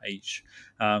each,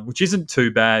 which isn't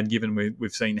too bad given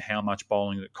we've seen how much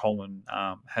bowling that Colin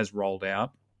has rolled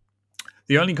out.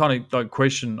 The only kind of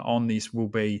question on this will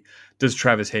be, does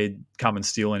Travis Head come and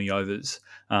steal any overs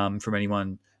from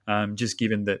anyone? Just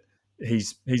given that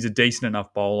he's a decent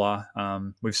enough bowler.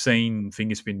 We've seen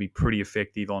finger spin be pretty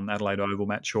effective on Adelaide Oval.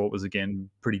 Matt Short was again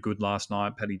pretty good last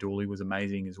night. Paddy Dooley was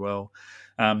amazing as well.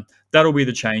 That'll be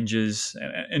the changes.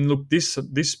 And look, this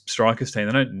Strikers team,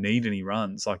 they don't need any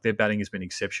runs. Like, their batting has been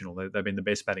exceptional. They've been the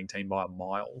best batting team by a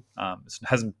mile. It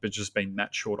hasn't just been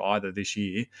Matt Short either this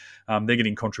year. They're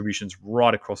getting contributions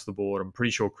right across the board. I'm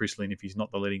pretty sure Chris Lynn, if he's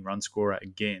not the leading run scorer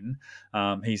again,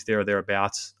 he's there or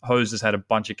thereabouts. Hose has had a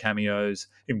bunch of cameos.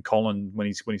 Even Colin, when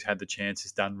he's had the chance,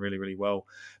 has done really, really well.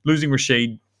 Losing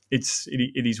Rashid,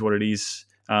 it is what it is.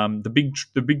 The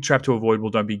big trap to avoid will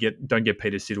don't get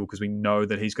Peter Siddle, because we know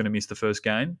that he's going to miss the first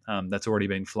game. That's already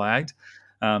been flagged.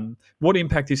 What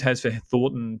impact this has for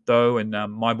Thornton, though, and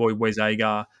my boy Wes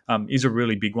Agar, is a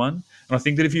really big one. And I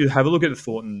think that if you have a look at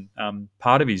Thornton,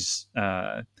 part of his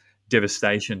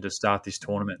devastation to start this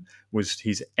tournament was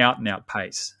his out-and-out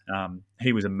pace.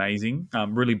 He was amazing,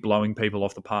 really blowing people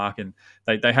off the park, and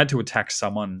they had to attack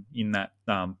someone in that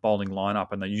bowling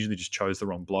lineup, and they usually just chose the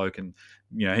wrong bloke. And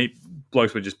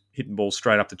blokes were just hitting balls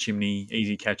straight up the chimney,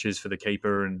 easy catches for the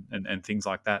keeper, and things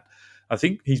like that. I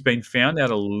think he's been found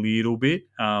out a little bit.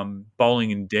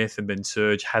 Bowling in death and Ben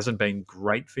Surge hasn't been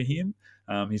great for him.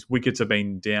 His wickets have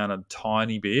been down a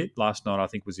tiny bit. Last night, I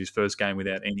think, was his first game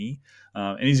without any.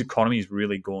 And his economy has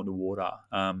really gone to water.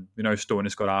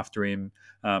 Stoinis got after him.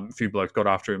 A few blokes got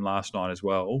after him last night as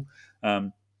well.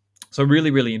 So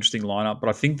really, really interesting lineup. But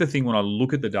I think the thing when I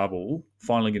look at the double,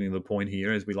 finally getting to the point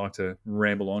here, as we like to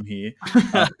ramble on here,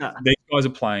 these guys are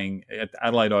playing at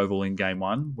Adelaide Oval in game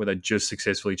 1, where they just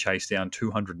successfully chased down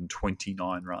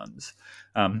 229 runs.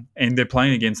 And they're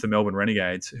playing against the Melbourne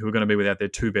Renegades, who are going to be without their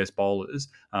 2 best bowlers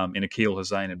in Akeal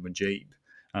Hussain and Mujeeb.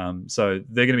 So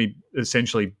they're going to be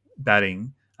essentially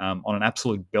batting on an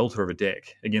absolute belter of a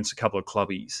deck against a couple of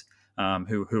clubbies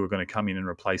who are going to come in and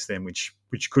replace them, which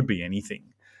could be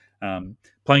anything.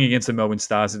 Playing against the Melbourne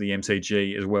Stars at the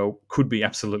MCG as well could be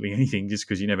absolutely anything, just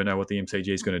because you never know what the MCG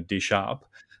is going to dish up.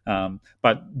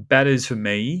 But batters for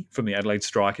me, from the Adelaide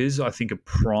Strikers, I think are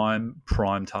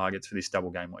prime targets for this double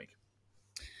game week.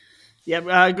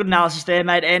 Yeah, good analysis there,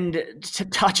 mate. And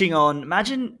touching on,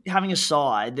 imagine having a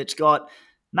side that's got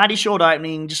Matty Short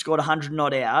opening, just scored 100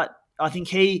 not out. I think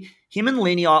him and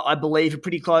Linney, I believe, are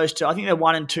pretty close to, I think they're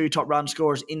 1 and 2 top run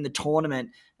scorers in the tournament.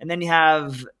 And then you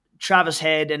have Travis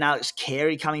Head and Alex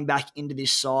Carey coming back into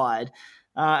this side.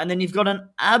 And then you've got an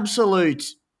absolute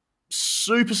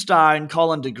superstar in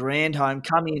Colin de Grandhomme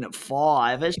coming in at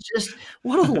 5. It's just,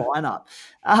 what a lineup.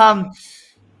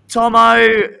 Tomo,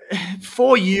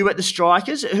 for you at the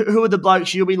Strikers, who are the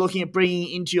blokes you'll be looking at bringing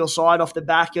into your side off the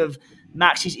back of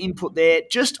Max's input there,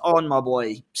 just on my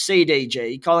boy,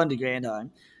 CDG, Colin de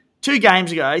Grandhomme? 2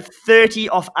 games ago, 30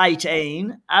 off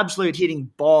 18, absolute hitting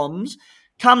bombs,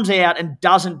 comes out and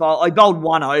doesn't bowl. He bowled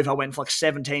 1 over, went for like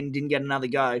 17, didn't get another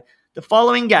go. The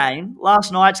following game,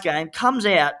 last night's game, comes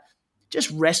out,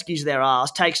 just rescues their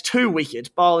ass, takes 2 wickets,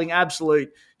 bowling absolute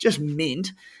just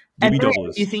mint. And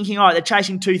you're thinking, all right, they're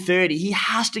chasing 230. He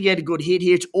has to get a good hit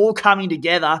here. It's all coming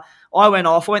together. I went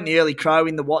the early crow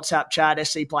in the WhatsApp chat,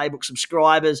 SC Playbook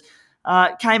subscribers.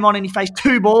 Came on and he faced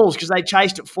 2 balls because they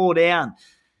chased it 4 down.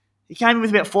 He came in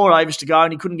with about 4 overs to go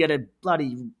and he couldn't get a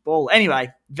bloody ball.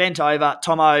 Anyway, vent over.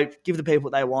 Tomo, give the people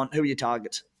what they want. Who are your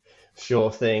targets?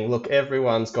 Sure thing. Look,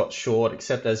 everyone's got Short,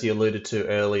 except as you alluded to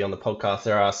early on the podcast,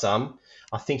 there are some.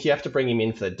 I think you have to bring him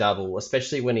in for the double,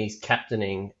 especially when he's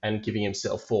captaining and giving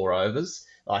himself 4 overs.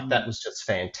 That was just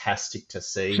fantastic to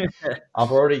see.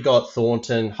 I've already got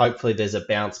Thornton. Hopefully there's a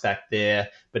bounce back there.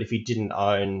 But if he didn't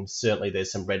own, certainly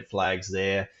there's some red flags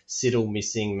there. Siddle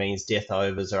missing means death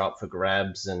overs are up for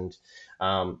grabs. And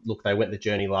look, they went the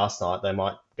journey last night. They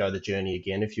might go the journey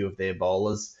again, a few of their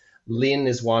bowlers. Lynn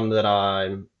is one that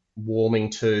I'm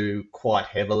warming to quite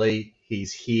heavily.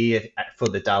 He's here for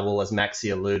the double, as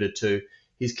Maxi alluded to.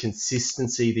 His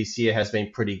consistency this year has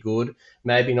been pretty good.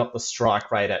 Maybe not the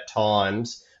strike rate at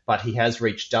times, but he has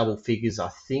reached double figures, I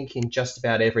think, in just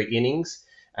about every innings.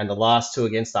 And the last 2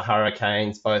 against the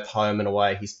Hurricanes, both home and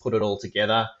away, he's put it all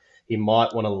together. He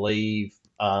might want to leave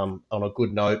on a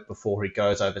good note before he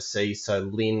goes overseas. So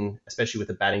Lynn, especially with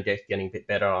the batting deck getting a bit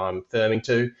better, I'm firming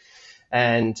to.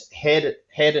 And Head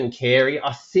and Carey,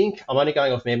 I think, I'm only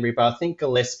going off memory, but I think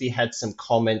Gillespie had some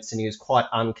comments and he was quite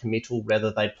uncommittal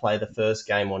whether they'd play the first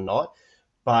game or not.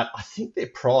 But I think they're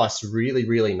priced really,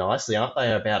 really nicely, aren't they?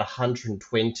 About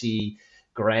 120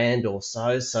 grand or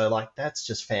so. So, like, that's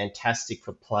just fantastic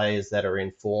for players that are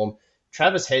in form.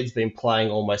 Travis Head's been playing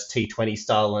almost T20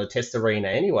 style in a test arena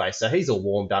anyway, so he's all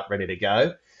warmed up, ready to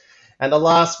go. And the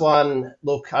last one,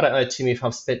 look, I don't know, Timmy, if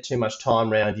I've spent too much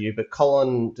time around you, but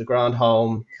Colin de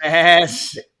Grandhomme.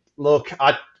 Yes. Look,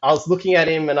 I was looking at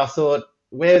him and I thought,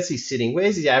 where's he sitting?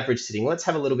 Where's his average sitting? Let's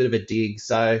have a little bit of a dig.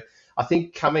 So I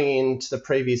think coming into the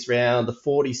previous round, the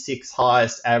 46th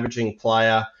highest averaging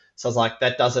player. So I was like,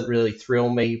 that doesn't really thrill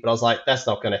me. But I was like, that's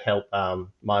not going to help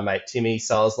my mate Timmy.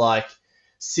 So I was like,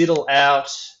 Siddle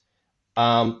out.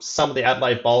 Some of the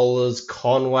Adelaide bowlers,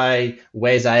 Conway,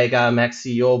 Wes Agar,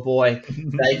 Maxi, your boy,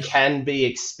 they can be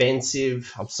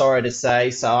expensive, I'm sorry to say.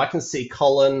 So I can see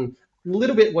Colin, a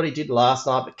little bit what he did last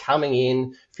night, but coming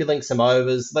in, filling some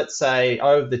overs. Let's say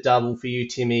over the double for you,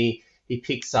 Timmy, he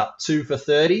picks up 2 for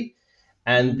 30.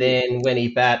 And then when he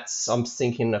bats, I'm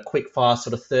thinking a quick fire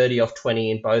sort of 30 off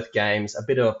 20 in both games, a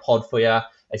bit of a pod for you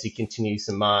as you continue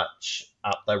to march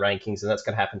up the rankings, and that's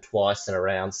going to happen twice in a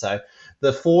round. So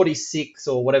the 46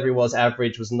 or whatever it was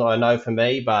average was not a no for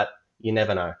me, but you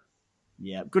never know.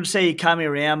 Yeah, good to see you coming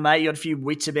around, mate. You got a few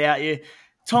wits about you.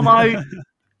 Tomo,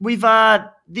 we've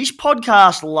this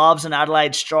podcast loves an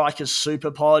Adelaide Strikers super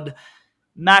pod.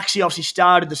 Maxi obviously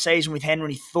started the season with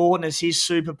Henry Thornton as his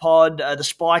super pod. The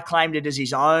Spy claimed it as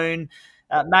his own.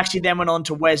 Maxi then went on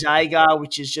to Wes Agar,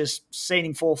 which is just seen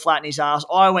him fall flat in his ass.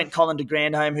 I went Colin de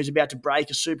Grandhomme, who's about to break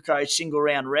a Supercoach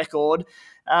single-round record.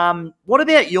 What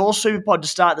about your Superpod to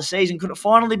start the season? Could it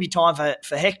finally be time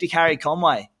for Hectic Harry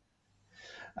Conway?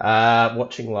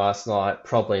 Watching last night,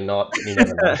 probably not. You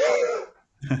never know.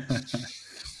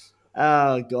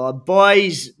 Oh, God.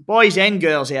 Boys and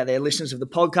girls out there, listeners of the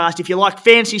podcast, if you like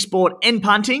fantasy sport and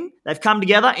punting, they've come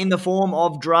together in the form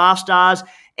of Draft Stars.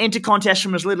 Enter contests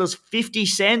from as little as 50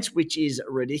 cents, which is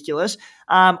ridiculous,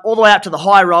 all the way up to the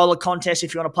high roller contest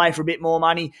if you want to play for a bit more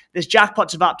money. There's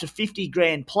jackpots of up to 50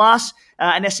 grand plus.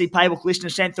 An SC Playbook listener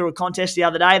sent through a contest the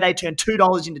other day. They turned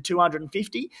 $2 into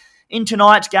 250. In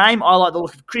tonight's game, I like the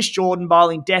look of Chris Jordan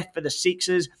bowling death for the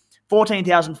Sixers.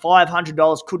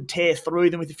 $14,500 could tear through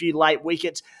them with a few late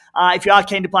wickets. If you are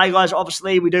keen to play, guys,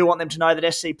 obviously we do want them to know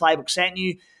that SC Playbook sent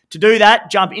you. To do that,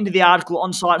 jump into the article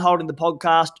on site holding the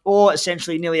podcast, or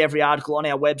essentially nearly every article on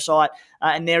our website,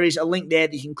 and there is a link there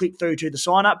that you can click through to the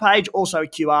sign-up page, also a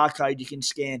QR code you can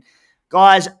scan.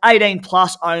 Guys, 18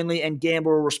 plus only, and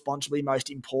gamble responsibly, most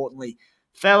importantly.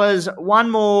 Fellas, one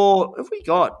more. What have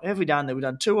we done there? We've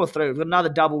done 2 or 3. We've got another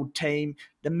double team.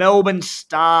 The Melbourne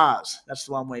Stars. That's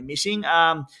the one we're missing.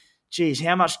 Geez,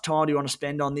 how much time do you want to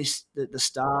spend on this? The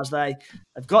Stars, they've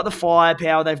got the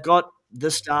firepower. They've got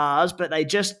the Stars, but they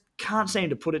just can't seem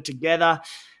to put it together.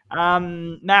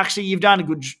 Maxie, you've done a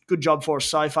good job for us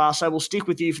so far, so we'll stick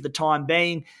with you for the time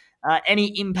being.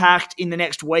 Any impact in the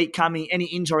next week coming, any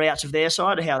ins or outs of their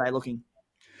side, or how are they looking?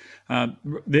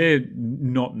 They're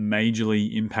not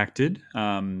majorly impacted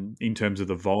in terms of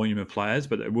the volume of players,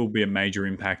 but there will be a major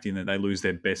impact in that they lose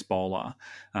their best bowler.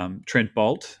 Trent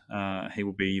Boult, he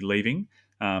will be leaving,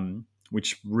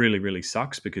 which really, really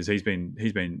sucks because he's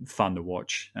been fun to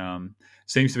watch.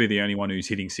 Seems to be the only one who's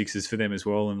hitting sixes for them as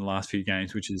well in the last few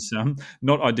games, which is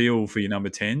not ideal for your number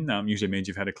 10. Usually means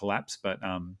you've had a collapse, but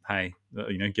hey,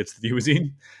 gets the viewers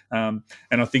in. And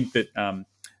I think that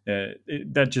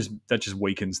that just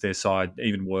weakens their side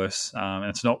even worse. And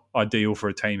it's not ideal for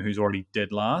a team who's already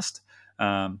dead last.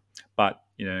 But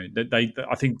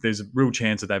I think there's a real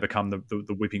chance that they become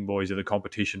the whipping boys of the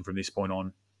competition from this point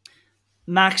on.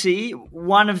 Maxi,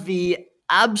 one of the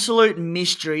absolute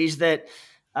mysteries that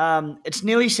it's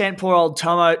nearly sent poor old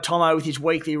Tomo with his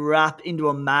weekly wrap into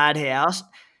a madhouse.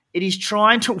 It is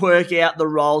trying to work out the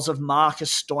roles of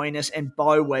Marcus Stoinis and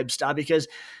Bo Webster because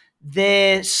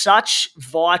they're such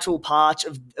vital parts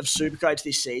of Supercoach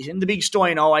this season. The big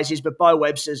Stoin always is, but Bo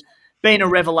Webster's been a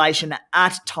revelation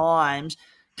at times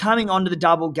coming onto the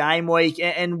double game week.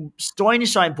 And Stoin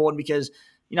is so important because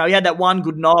he had that one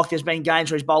good knock. There's been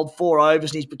games where he's bowled 4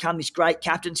 overs and he's become this great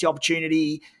captaincy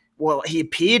opportunity. Well, he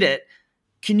appeared it.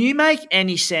 Can you make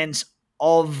any sense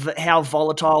of how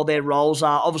volatile their roles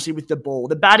are, obviously with the ball?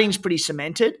 The batting's pretty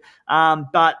cemented,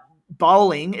 but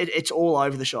bowling, it's all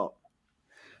over the shop.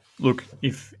 Look,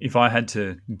 if I had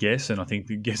to guess, and I think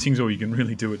guessing's all you can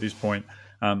really do at this point,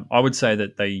 I would say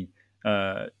that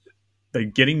they're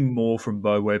getting more from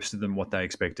Bo Webster than what they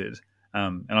expected.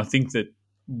 And I think that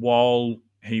while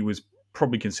he was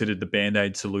probably considered the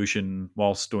Band-Aid solution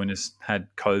while Stoinis had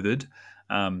COVID,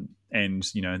 and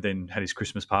then had his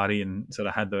Christmas party and sort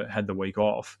of had the week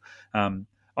off.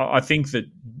 I think that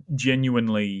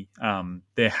genuinely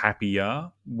they're happier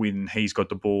when he's got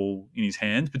the ball in his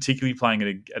hands, particularly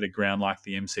playing at a ground like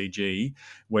the MCG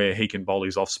where he can bowl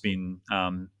his off spin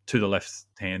to the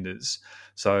left-handers.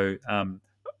 So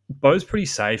Bo's pretty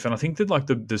safe, and I think that like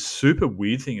the super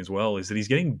weird thing as well is that he's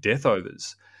getting death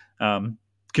overs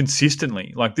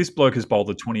consistently. Like this bloke has bowled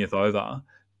the 20th over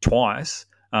twice,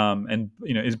 and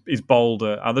is bowled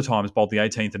other times bowled the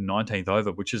 18th and 19th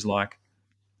over, which is like,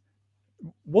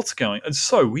 what's going? It's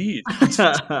so weird. It's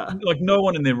like no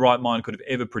one in their right mind could have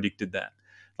ever predicted that.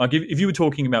 Like if you were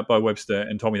talking about Bo Webster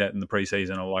and told me that in the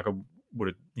preseason, I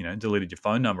would have deleted your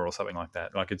phone number or something like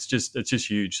that. Like it's just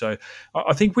huge. So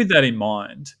I think with that in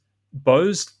mind,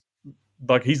 Bo's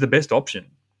like he's the best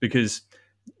option because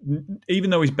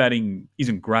even though his batting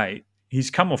isn't great,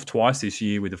 he's come off twice this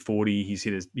year with a 40. He's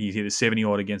hit a 70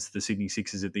 odd against the Sydney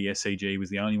Sixers at the SCG. Was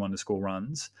the only one to score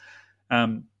runs.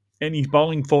 And he's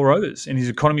bowling 4 overs, and his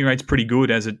economy rate's pretty good,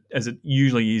 as it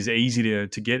usually is easy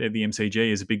to get at the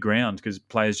MCG as a big ground because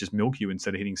players just milk you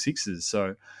instead of hitting sixes.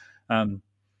 So,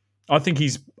 I think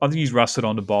he's rusted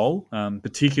on to bowl,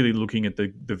 particularly looking at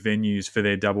the venues for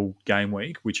their double game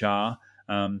week, which are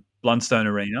Blundstone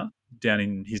Arena down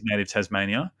in his native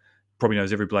Tasmania. Probably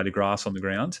knows every blade of grass on the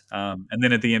ground, and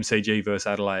then at the MCG versus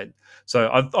Adelaide. So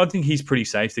I think he's pretty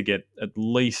safe to get at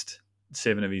least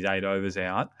 7 of his 8 overs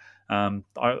out.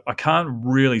 I can't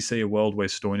really see a world where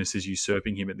Stoinis is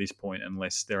usurping him at this point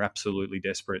unless they're absolutely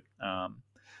desperate.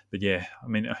 But yeah, I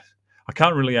mean, I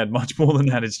can't really add much more than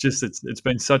that. It's just it's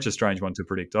been such a strange one to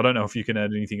predict. I don't know if you can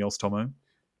add anything else, Tomo.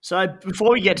 So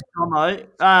before we get to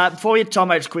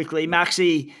Tomo, just quickly,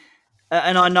 Maxi,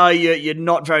 and I know you're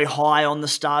not very high on the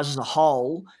Stars as a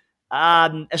whole.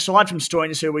 Aside from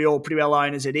Stoinis, who we all pretty well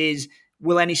own as it is,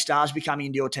 will any Stars be coming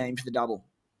into your team for the double?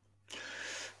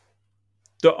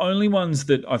 The only ones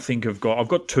that I think I've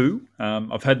got 2.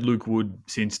 I've had Luke Wood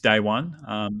since day one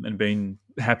and been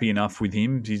happy enough with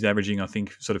him. He's averaging, I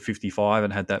think, sort of 55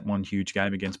 and had that one huge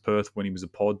game against Perth when he was a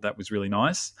pod. That was really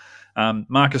nice.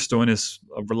 Marcus Stoinis,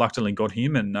 I've reluctantly got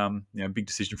him, and big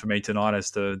decision for me tonight as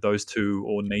to those 2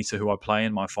 or Nisa who I play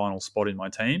in my final spot in my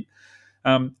team.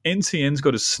 NCN's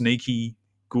got a sneaky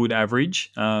good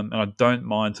average, and I don't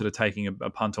mind sort of taking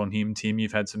a punt on him. Tim,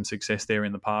 you've had some success there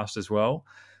in the past as well.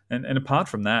 And apart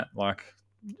from that, like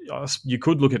you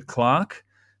could look at Clark,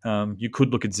 you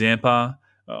could look at Zampa.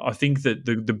 I think that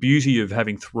the beauty of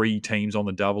having 3 teams on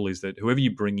the double is that whoever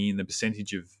you bring in, the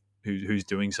percentage of who's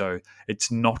doing so, it's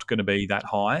not going to be that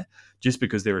high just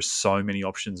because there are so many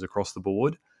options across the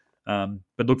board.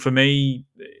 But look, for me,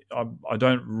 I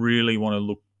don't really want to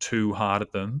look too hard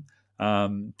at them.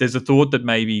 There's a thought that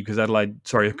maybe because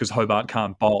Hobart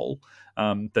can't bowl,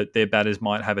 that their batters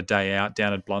might have a day out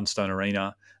down at Blundstone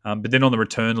Arena. But then on the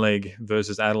return leg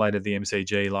versus Adelaide at the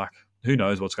MCG, like who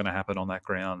knows what's going to happen on that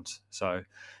ground. So,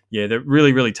 yeah, they're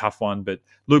really, really tough one. But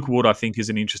Luke Wood, I think, is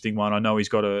an interesting one. I know he's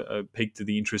got a peak to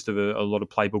the interest of a lot of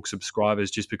Playbook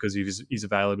subscribers just because of his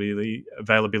availability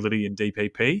in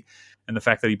DPP and the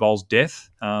fact that he bowls death,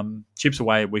 chips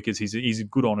away at wickets. He's a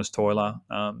good, honest toiler,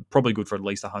 probably good for at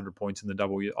least 100 points in the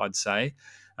double, I'd say.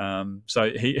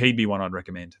 So he'd be one I'd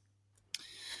recommend.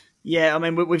 Yeah, I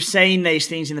mean, we've seen these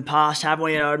things in the past, haven't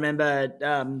we? I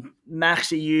remember,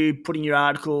 Maxie, you putting your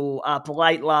article up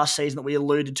late last season that we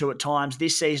alluded to at times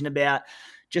this season about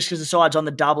just because the side's on the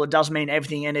double, it doesn't mean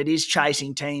everything, and it is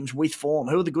chasing teams with form.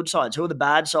 Who are the good sides? Who are the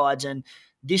bad sides? And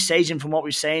this season, from what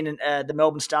we've seen, the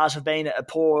Melbourne Stars have been a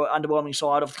poor, underwhelming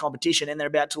side of the competition, and they're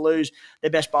about to lose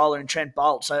their best bowler in Trent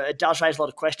Boult. So it does raise a lot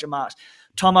of question marks.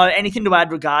 Tomo, anything to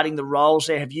add regarding the roles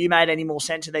there? Have you made any more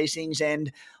sense of these things?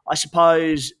 And I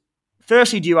suppose,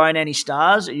 firstly, do you own any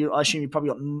Stars? I assume you've probably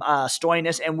got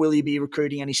Stoinis, and will you be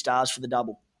recruiting any Stars for the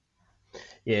double?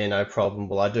 Yeah, no problem.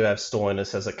 Well, I do have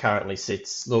Stoinis as it currently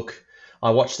sits. Look,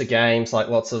 I watch the games like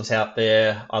lots of us out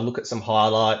there. I look at some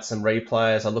highlights, some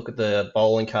replays. I look at the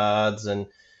bowling cards, and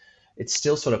it's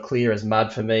still sort of clear as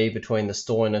mud for me between the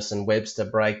Stoinis and Webster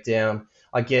breakdown.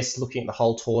 I guess looking at the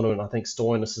whole tournament, I think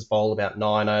Stoinis has bowled about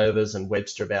 9 overs and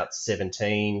Webster about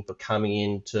 17, but coming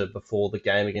into before the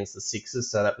game against the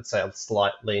Sixers, so that would say a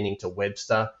slight leaning to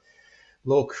Webster.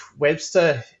 Look,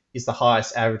 Webster is the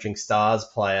highest averaging Stars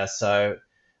player, so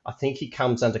I think he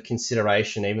comes under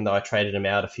consideration, even though I traded him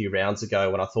out a few rounds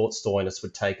ago when I thought Stoinis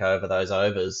would take over those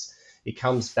overs. He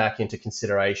comes back into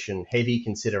consideration, heavy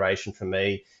consideration for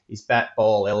me. He's bat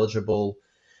bowl eligible.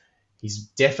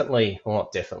 He's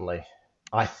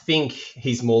I think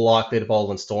he's more likely to bowl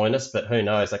than Stoinis, but who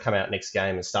knows? They come out next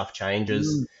game and stuff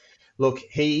changes. Look,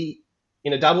 in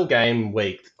a double game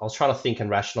week, I was trying to think and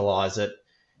rationalise it.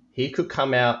 he could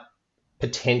come out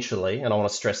potentially, and I want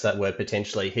to stress that word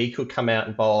potentially, he could come out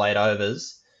and bowl 8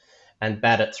 overs and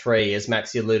bat at 3, as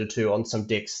Maxi alluded to, on some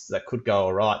decks that could go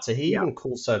all right. So he even could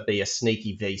also be a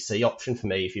sneaky VC option for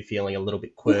me if you're feeling a little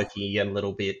bit quirky and a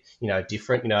little bit,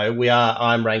 different.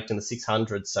 I'm ranked in the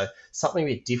 600s, so something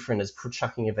a bit different is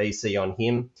chucking a VC on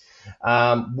him.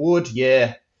 Wood,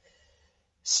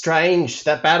 strange.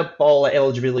 That bat bowler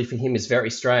eligibility for him is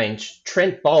very strange.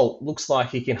 Trent Bolt looks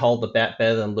like he can hold the bat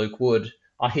better than Luke Wood.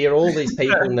 I hear all these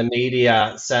people in the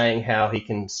media saying how he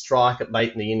can strike it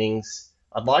late in the innings.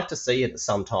 I'd like to see it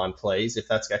sometime, please, if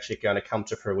that's actually going to come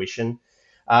to fruition.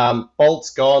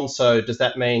 Bolt's gone, so does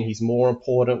that mean he's more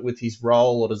important with his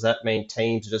role, or does that mean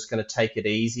teams are just going to take it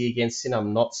easy against him?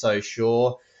 I'm not so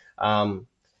sure. But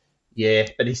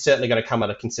he's certainly going to come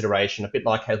under consideration, a bit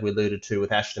like as we alluded to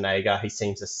with Ashton Agar. He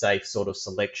seems a safe sort of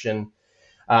selection.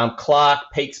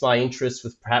 Clark piques my interest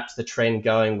with perhaps the trend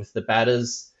going with the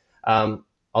batters.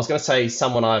 I was going to say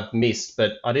someone I've missed,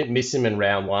 but I didn't miss him in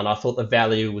round 1. I thought the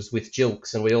value was with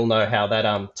Gilks, and we all know how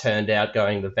that turned out,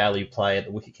 going the value play at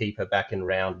the wicketkeeper back in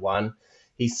round 1.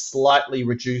 He's slightly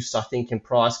reduced, I think, in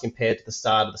price compared to the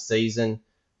start of the season.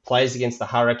 Plays against the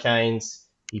Hurricanes.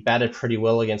 He batted pretty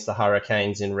well against the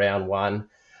Hurricanes in round 1.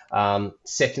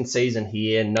 Second season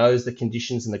here, knows the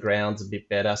conditions in the grounds a bit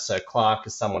better, so Clark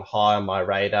is someone high on my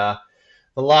radar.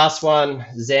 The last one,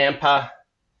 Zampa.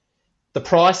 The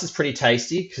price is pretty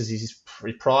tasty because his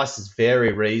price is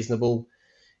very reasonable.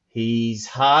 He's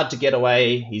hard to get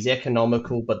away. He's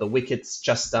economical, but the wickets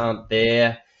just aren't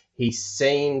there. He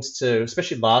seems to,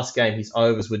 especially last game, his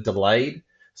overs were delayed.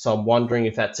 So I'm wondering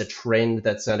if that's a trend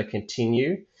that's going to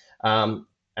continue. And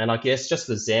I guess just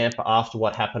for Zampa, after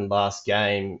what happened last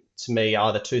game, to me,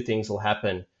 either two things will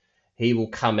happen. He will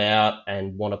come out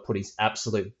and want to put his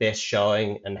absolute best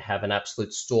showing and have an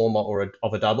absolute stormer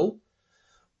of a double.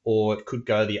 Or it could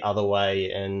go the other way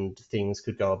and things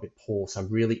could go a bit poor. So I'm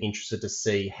really interested to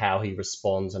see how he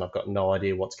responds, and I've got no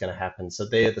idea what's going to happen. So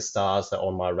they're the stars that are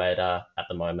on my radar at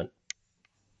the moment.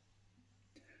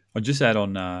 I'll just add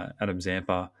on Adam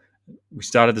Zampa. We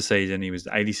started the season, he was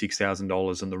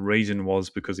 $86,000, and the reason was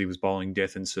because he was bowling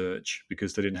death and surge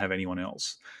because they didn't have anyone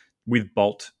else. With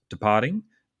Bolt departing,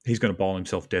 he's going to bowl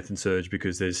himself death and surge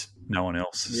because there's no one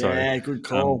else. Yeah, so, good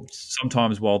call.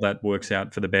 Sometimes while that works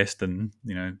out for the best and,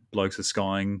 blokes are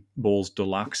skying balls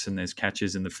deluxe and there's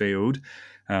catches in the field,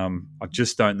 I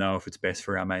just don't know if it's best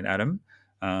for our mate Adam.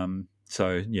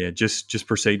 Just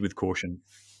proceed with caution.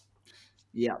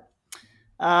 Yeah.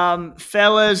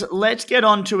 Fellas, let's get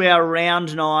on to our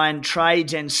round 9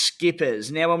 trades and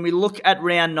skippers. Now, when we look at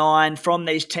round 9 from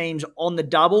these teams on the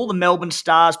double, the Melbourne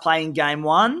Stars playing game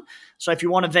 1. So if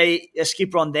you want to be a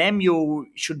skipper on them, you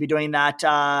should be doing that.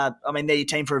 They're your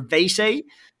team for a VC.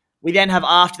 We then have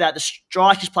after that the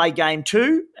Strikers play game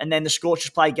 2 and then the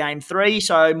Scorchers play game 3.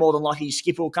 So more than likely your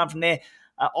skipper will come from there.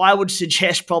 I would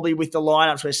suggest probably with the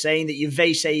lineups we're seeing that your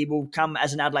VC will come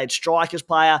as an Adelaide Strikers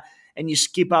player and your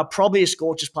skipper probably a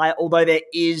Scorchers player, although there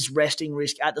is resting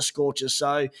risk at the Scorchers.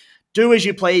 So do as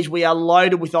you please. We are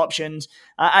loaded with options.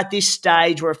 At this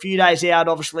stage, we're a few days out,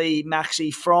 obviously,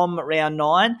 Maxi, from round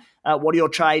 9. What are your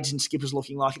trades and skippers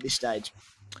looking like at this stage?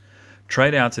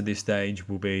 Trade outs at this stage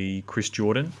will be Chris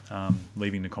Jordan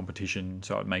leaving the competition,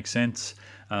 so it makes sense.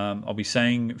 I'll be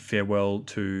saying farewell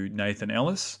to Nathan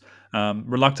Ellis.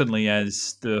 Reluctantly,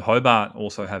 as the Hobart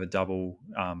also have a double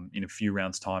in a few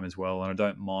rounds' time as well, and I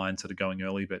don't mind sort of going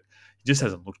early, but he just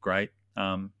hasn't looked great.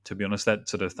 To be honest, that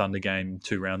sort of Thunder game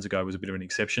 2 rounds ago was a bit of an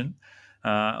exception.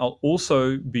 I'll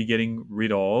also be getting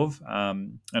rid of,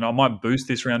 and I might boost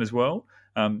this round as well,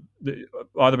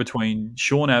 either between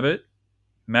Sean Abbott,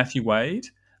 Matthew Wade,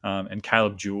 and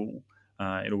Caleb Jewell.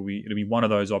 It'll be one of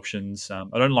those options. I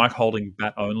don't like holding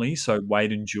bat only, so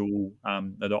Wade and Jewell are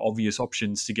the obvious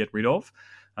options to get rid of.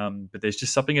 But there's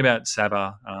just something about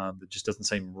Saba that just doesn't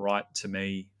seem right to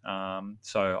me.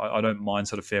 So I don't mind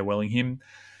sort of farewelling him.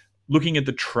 Looking at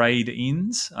the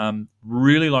trade-ins,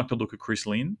 really like the look of Chris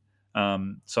Lynn.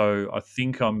 So I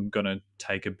think I'm going to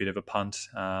take a bit of a punt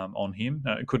on him.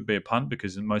 It could be a punt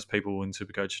because most people in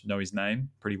Supercoach know his name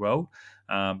pretty well.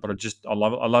 But I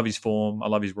love his form. I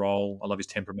love his role. I love his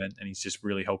temperament, and he's just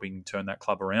really helping turn that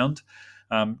club around.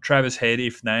 Travis Head,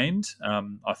 if named,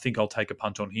 I think I'll take a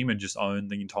punt on him and just own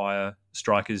the entire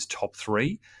Strikers top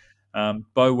 3.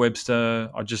 Bo Webster,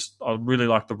 I really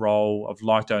like the role. I've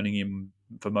liked owning him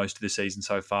for most of the season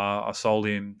so far. I sold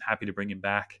him, happy to bring him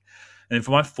back. And then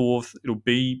for my 4th, it'll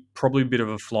be probably a bit of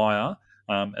a flyer.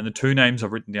 And the 2 names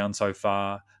I've written down so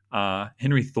far are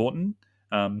Henry Thornton,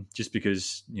 just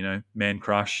because, Man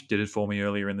Crush did it for me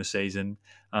earlier in the season,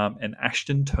 and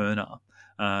Ashton Turner.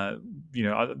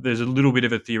 There's a little bit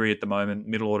of a theory at the moment.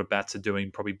 Middle order bats are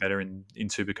doing probably better in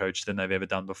Supercoach than they've ever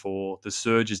done before. The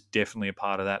surge is definitely a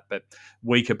part of that, but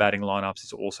weaker batting lineups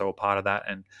is also a part of that.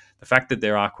 And the fact that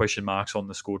there are question marks on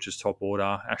the Scorchers' top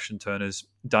order, Ashton Turner's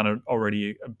done it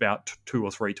already about 2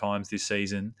 or 3 times this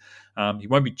season. He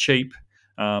won't be cheap.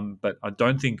 But I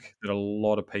don't think that a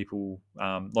lot of people,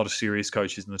 a lot of serious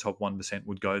coaches in the top 1%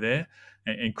 would go there,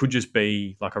 and could just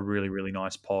be like a really, really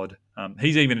nice pod.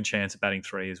 He's even a chance at batting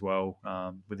 3 as well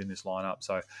within this lineup.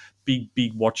 So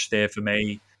big watch there for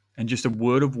me. And just a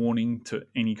word of warning to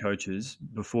any coaches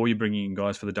before you're bringing in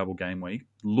guys for the double game week,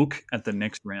 look at the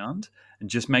next round and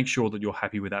just make sure that you're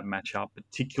happy with that matchup,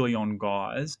 particularly on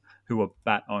guys who are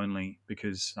bat only,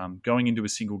 because going into a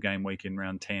single game week in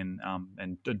round 10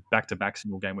 and back-to-back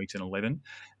single game weeks in 11,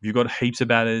 if you've got heaps of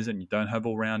batters and you don't have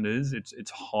all-rounders,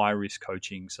 it's high-risk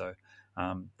coaching. So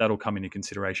that'll come into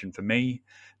consideration for me.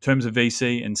 In terms of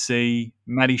VC and C,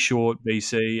 Matty Short,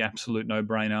 VC, absolute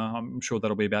no-brainer. I'm sure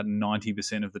that'll be about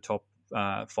 90% of the top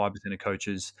 5% of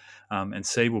coaches. And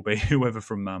C will be whoever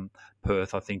from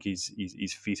Perth I think is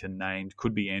fit and named.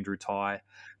 Could be Andrew Tye.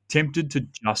 Tempted to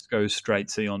just go straight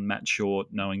C on Matt Short,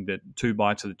 knowing that 2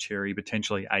 bites of the cherry,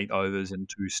 potentially 8 overs and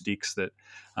 2 sticks, that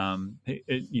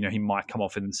he might come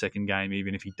off in the second game,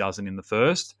 even if he doesn't in the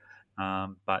first.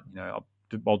 But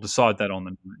I'll decide that on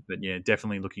the night. But yeah,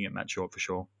 definitely looking at Matt Short for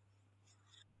sure.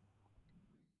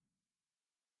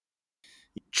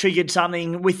 Triggered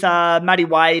something with Matty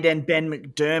Wade and Ben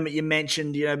McDermott. You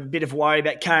mentioned, a bit of worry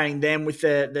about carrying them with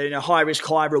the high risk,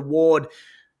 high reward.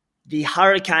 The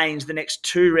Hurricanes, the next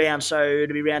 2 rounds, so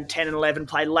it'll be round 10 and 11,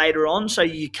 play later on, so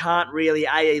you can't really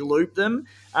AE loop them,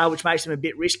 which makes them a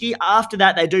bit risky. After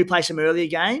that, they do play some earlier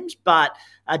games, but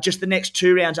just the next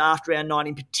 2 rounds after round 9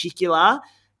 in particular,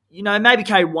 maybe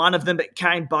carry one of them, but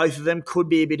carrying both of them could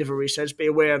be a bit of a risk, so just be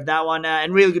aware of that one.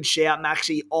 And really good shout,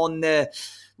 Maxi, on the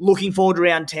looking forward to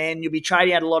round 10. You'll be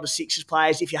trading out a lot of Sixers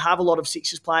players. If you have a lot of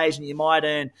Sixers players and you might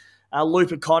earn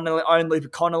Lupa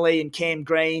Connolly and Cam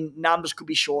Green, numbers could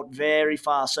be short very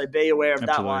fast, so be aware of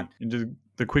that one. And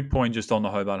the quick point just on the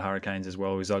Hobart Hurricanes as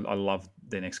well is I love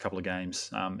their next couple of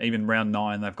games. Even round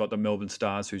 9, they've got the Melbourne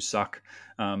Stars who suck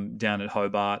down at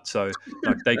Hobart, so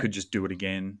they could just do it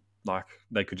again. Like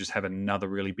they could just have another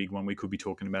really big one. We could be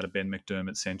talking about a Ben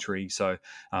McDermott century. So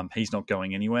he's not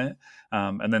going anywhere.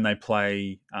 And then they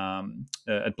play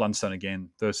at Blundstone again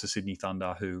versus Sydney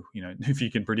Thunder, who, if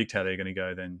you can predict how they're going to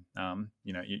go, then,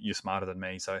 you're smarter than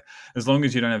me. So as long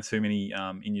as you don't have too many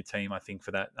in your team, I think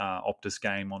for that Optus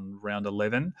game on round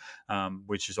 11,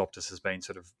 which is Optus has been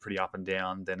sort of pretty up and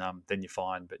down, then you're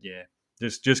fine. But yeah,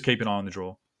 just keep an eye on the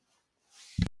draw.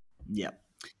 Yep.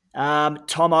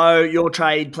 Tomo, your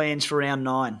trade plans for round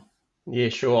 9? Yeah,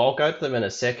 sure. I'll go to them in a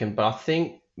second, but I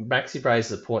think Maxi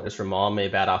raises a point that's remind me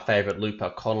about our favourite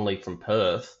Lupa Connolly from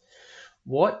Perth.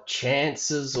 What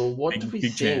chances or what do we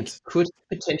think could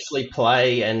potentially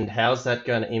play, and how's that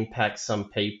going to impact some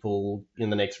people in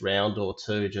the next round or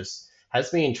two? Just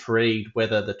has me intrigued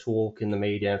whether the talk in the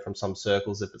media and from some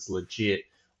circles, if it's legit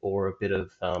or a bit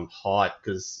of hype,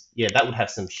 because, that would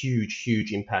have some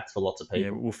huge impacts for lots of people.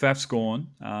 Yeah, well, Faf's gone,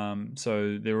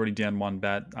 so they're already down 1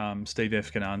 bat. Steve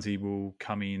Efkinazi will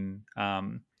come in.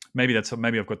 Maybe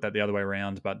I've got that the other way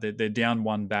around, but they're down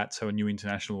 1 bat, so a new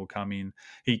international will come in.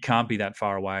 He can't be that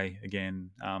far away again.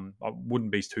 I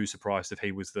wouldn't be too surprised if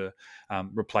he was the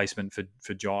replacement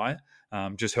for Jai,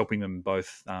 just helping them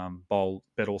both bowl,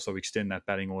 but also extend that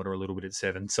batting order a little bit at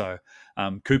 7. So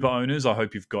Cooper owners, I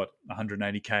hope you've got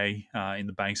 180k in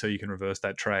the bank so you can reverse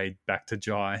that trade back to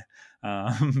Jai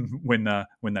when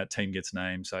that team gets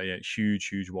named. So yeah,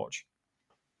 huge watch.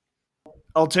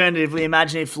 Alternatively,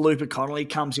 imagine if Lupa Connolly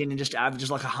comes in and just averages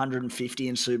like 150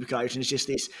 in Supercoach and it's just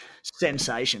this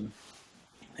sensation.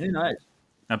 Who knows?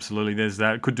 Absolutely, there's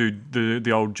that. Could do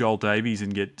the old Joel Davies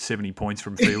and get 70 points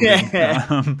from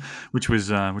fielding, which was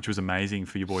amazing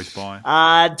for your boys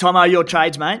buy. Tomo, your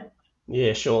trades, mate?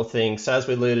 Yeah, sure thing. So as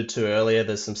we alluded to earlier,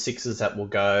 there's some Sixers that will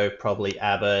go, probably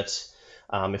Abbott.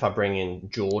 If I bring in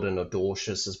Jordan or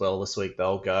Dorcius as well this week,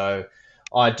 they'll go.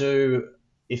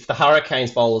 If the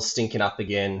Hurricanes bowlers stinking up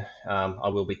again, I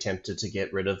will be tempted to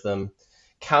get rid of them.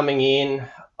 Coming in,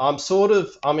 I'm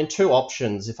in 2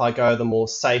 options. If I go the more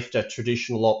safer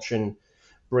traditional option,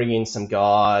 bring in some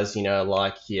guys,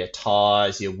 like your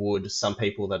Ties, your Wood, some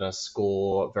people that are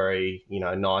score very,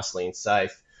 nicely and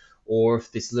safe. Or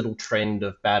if this little trend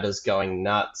of batters going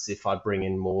nuts, if I bring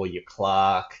in more your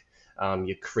Clark,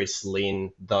 your Chris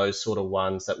Lynn, those sort of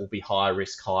ones that will be high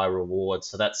risk, high reward.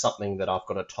 So that's something that I've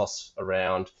got to toss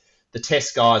around The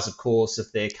test guys, of course,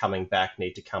 if they're coming back,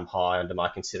 need to come high under my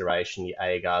consideration, your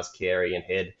Agars, Carey and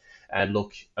Head. And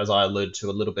look, as I alluded to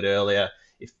a little bit earlier,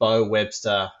 if Bo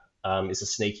Webster is a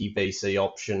sneaky VC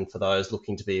option for those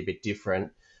looking to be a bit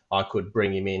different, I could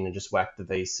bring him in and just whack the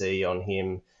VC on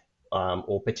him,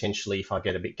 or potentially if I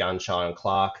get a bit gun-shy on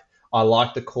Clark. I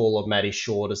like the call of Matty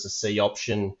Short as a C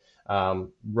option,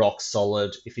 rock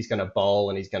solid. If he's going to bowl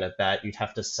and he's going to bat, you'd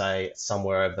have to say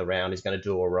somewhere over the round he's going to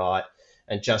do all right.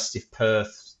 And just if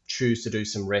Perth choose to do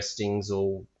some restings,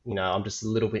 or, I'm just a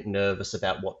little bit nervous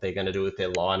about what they're going to do with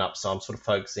their lineup. So I'm sort of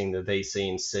focusing the VC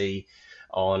and C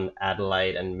on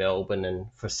Adelaide and Melbourne. And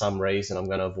for some reason, I'm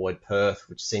going to avoid Perth,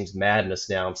 which seems madness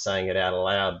now I'm saying it out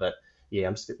aloud. But yeah,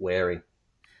 I'm just a bit wary.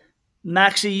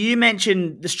 Maxie, you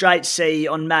mentioned the straight C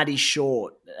on Matty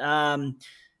Short. And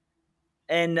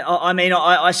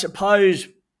I suppose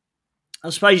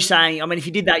you're saying, if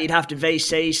you did that, you'd have to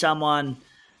VC someone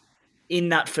in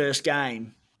that first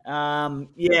game. No,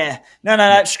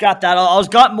 scrap that.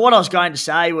 What I was going to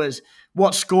say was,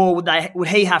 what score would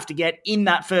he have to get in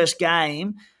that first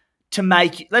game to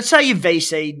make? Let's say you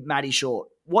VC'd Matty Short.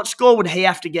 What score would he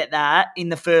have to get that in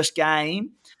the first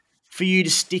game for you to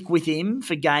stick with him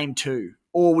for game 2?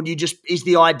 Or would you is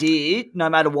the idea, no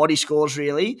matter what he scores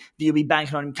really, that you'll be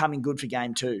banking on him coming good for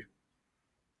game 2?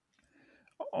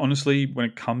 Honestly, when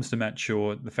it comes to Matt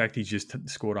Short, the fact he's just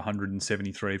scored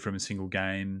 173 from a single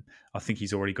game, I think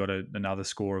he's already got another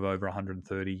score of over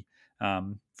 130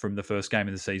 from the first game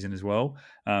of the season as well.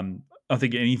 I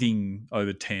think anything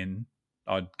over 10,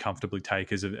 I'd comfortably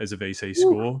take as a VC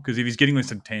score, because if he's getting less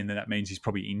than 10, then that means he's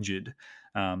probably injured,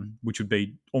 which would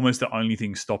be almost the only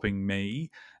thing stopping me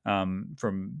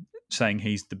from saying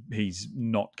he's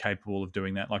not capable of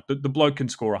doing that. Like the bloke can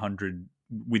score 100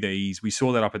 with ease. We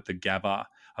saw that up at the Gabba,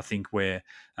 I think, where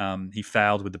he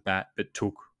failed with the bat but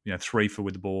took 3 for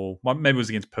with the ball. Maybe it was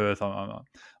against Perth.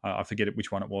 I forget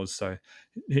which one it was. So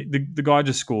the guy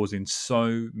just scores in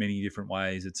so many different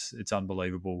ways. It's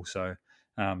unbelievable. So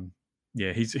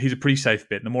he's a pretty safe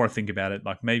bet. And the more I think about it,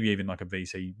 like maybe even like a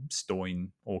VC Stoyne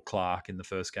or Clark in the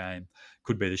first game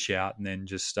could be the shout, and then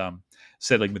just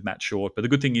settling with Matt Short. But the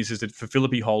good thing is that for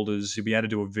Philippe holders, you'll be able to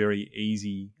do a very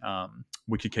easy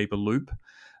wicketkeeper loop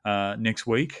next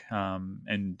week,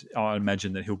 and I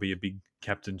imagine that he'll be a big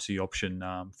captaincy option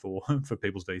for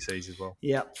people's VCs as well.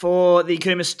 Yeah, for the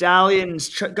Kuma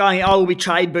Stallions, will be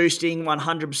trade boosting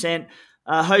 100%.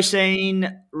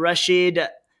 Hossein Rashid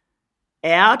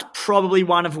out, probably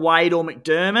one of Wade or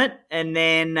McDermott, and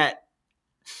then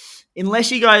unless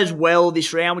he goes well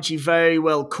this round, which he very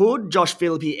well could, Josh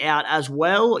Philippe out as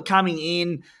well. Coming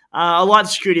in, I like the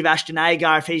security of Ashton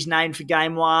Agar if he's named for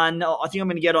game 1. I think I'm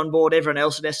going to get on board everyone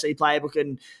else at SC Playbook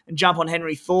and jump on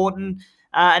Henry Thornton.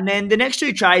 And then the next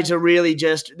 2 trades are really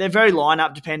they're very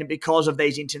lineup dependent because of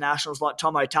these internationals like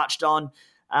Tomo touched on.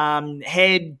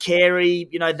 Head, Carey,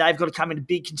 they've got to come into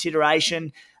big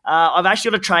consideration. I've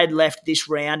actually got a trade left this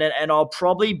round, and I'll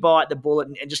probably bite the bullet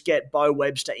and just get Bo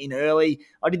Webster in early.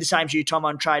 I did the same to you, Tom.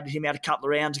 I traded him out a couple of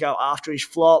rounds ago after his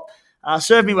flop.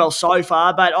 Served me well so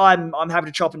far, but I'm happy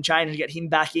to chop and change and get him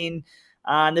back in.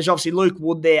 And there's obviously Luke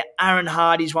Wood there. Aaron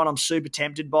Hardy's one I'm super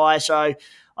tempted by. So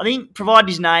I think, provided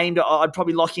he's named, I'd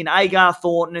probably lock in Agar,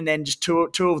 Thornton, and then just two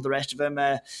of the rest of them.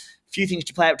 A few things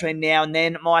to play out between now and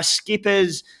then. My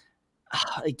skippers,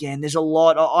 again, there's a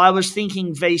lot. I was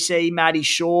thinking VC, Matty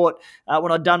Short,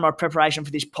 when I'd done my preparation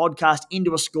for this podcast,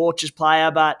 into a Scorchers player,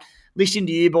 but listening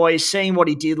to you boys, seeing what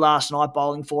he did last night,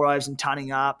 bowling 4 overs and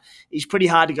tunning up, he's pretty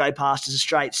hard to go past as a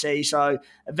straight C. So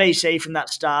a VC from that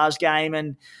Stars game,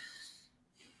 and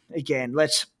again,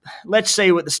 let's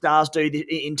see what the Stars do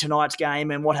in tonight's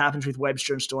game and what happens with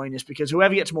Webster and Stoyne, because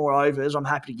whoever gets more overs, I'm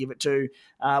happy to give it to,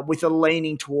 with a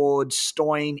leaning towards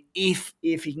Stoyne if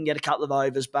he can get a couple of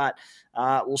overs, but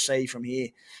we'll see from here.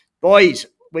 Boys,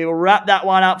 we will wrap that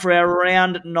one up for our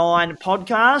Round 9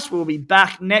 podcast. We'll be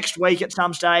back next week at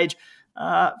some stage.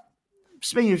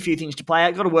 Speaking of a few things to play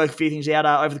out, got to work a few things out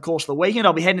over the course of the weekend.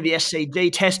 I'll be heading to the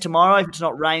SCD test tomorrow if it's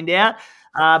not rained out.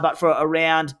 But for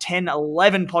around 10,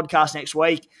 11 podcasts next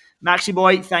week. Maxi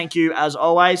boy, thank you as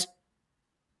always.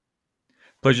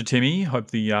 Pleasure, Timmy. Hope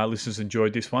the listeners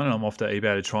enjoyed this one, and I'm off to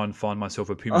eBay to try and find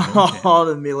myself a Puma. Oh,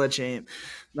 the Miller champ.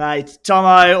 Mate,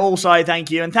 Tomo, also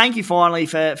thank you. And thank you finally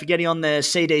for getting on the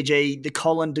CDG, the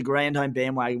Colin de Grandhome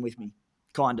bandwagon with me.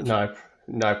 Kind of.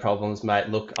 No problems, mate.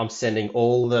 Look, I'm sending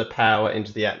all the power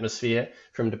into the atmosphere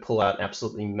for him to pull out an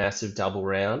absolutely massive double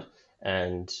round,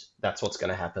 and that's what's going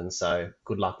to happen. So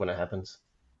good luck when it happens.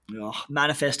 Oh,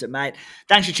 manifest it, mate.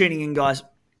 Thanks for tuning in, guys.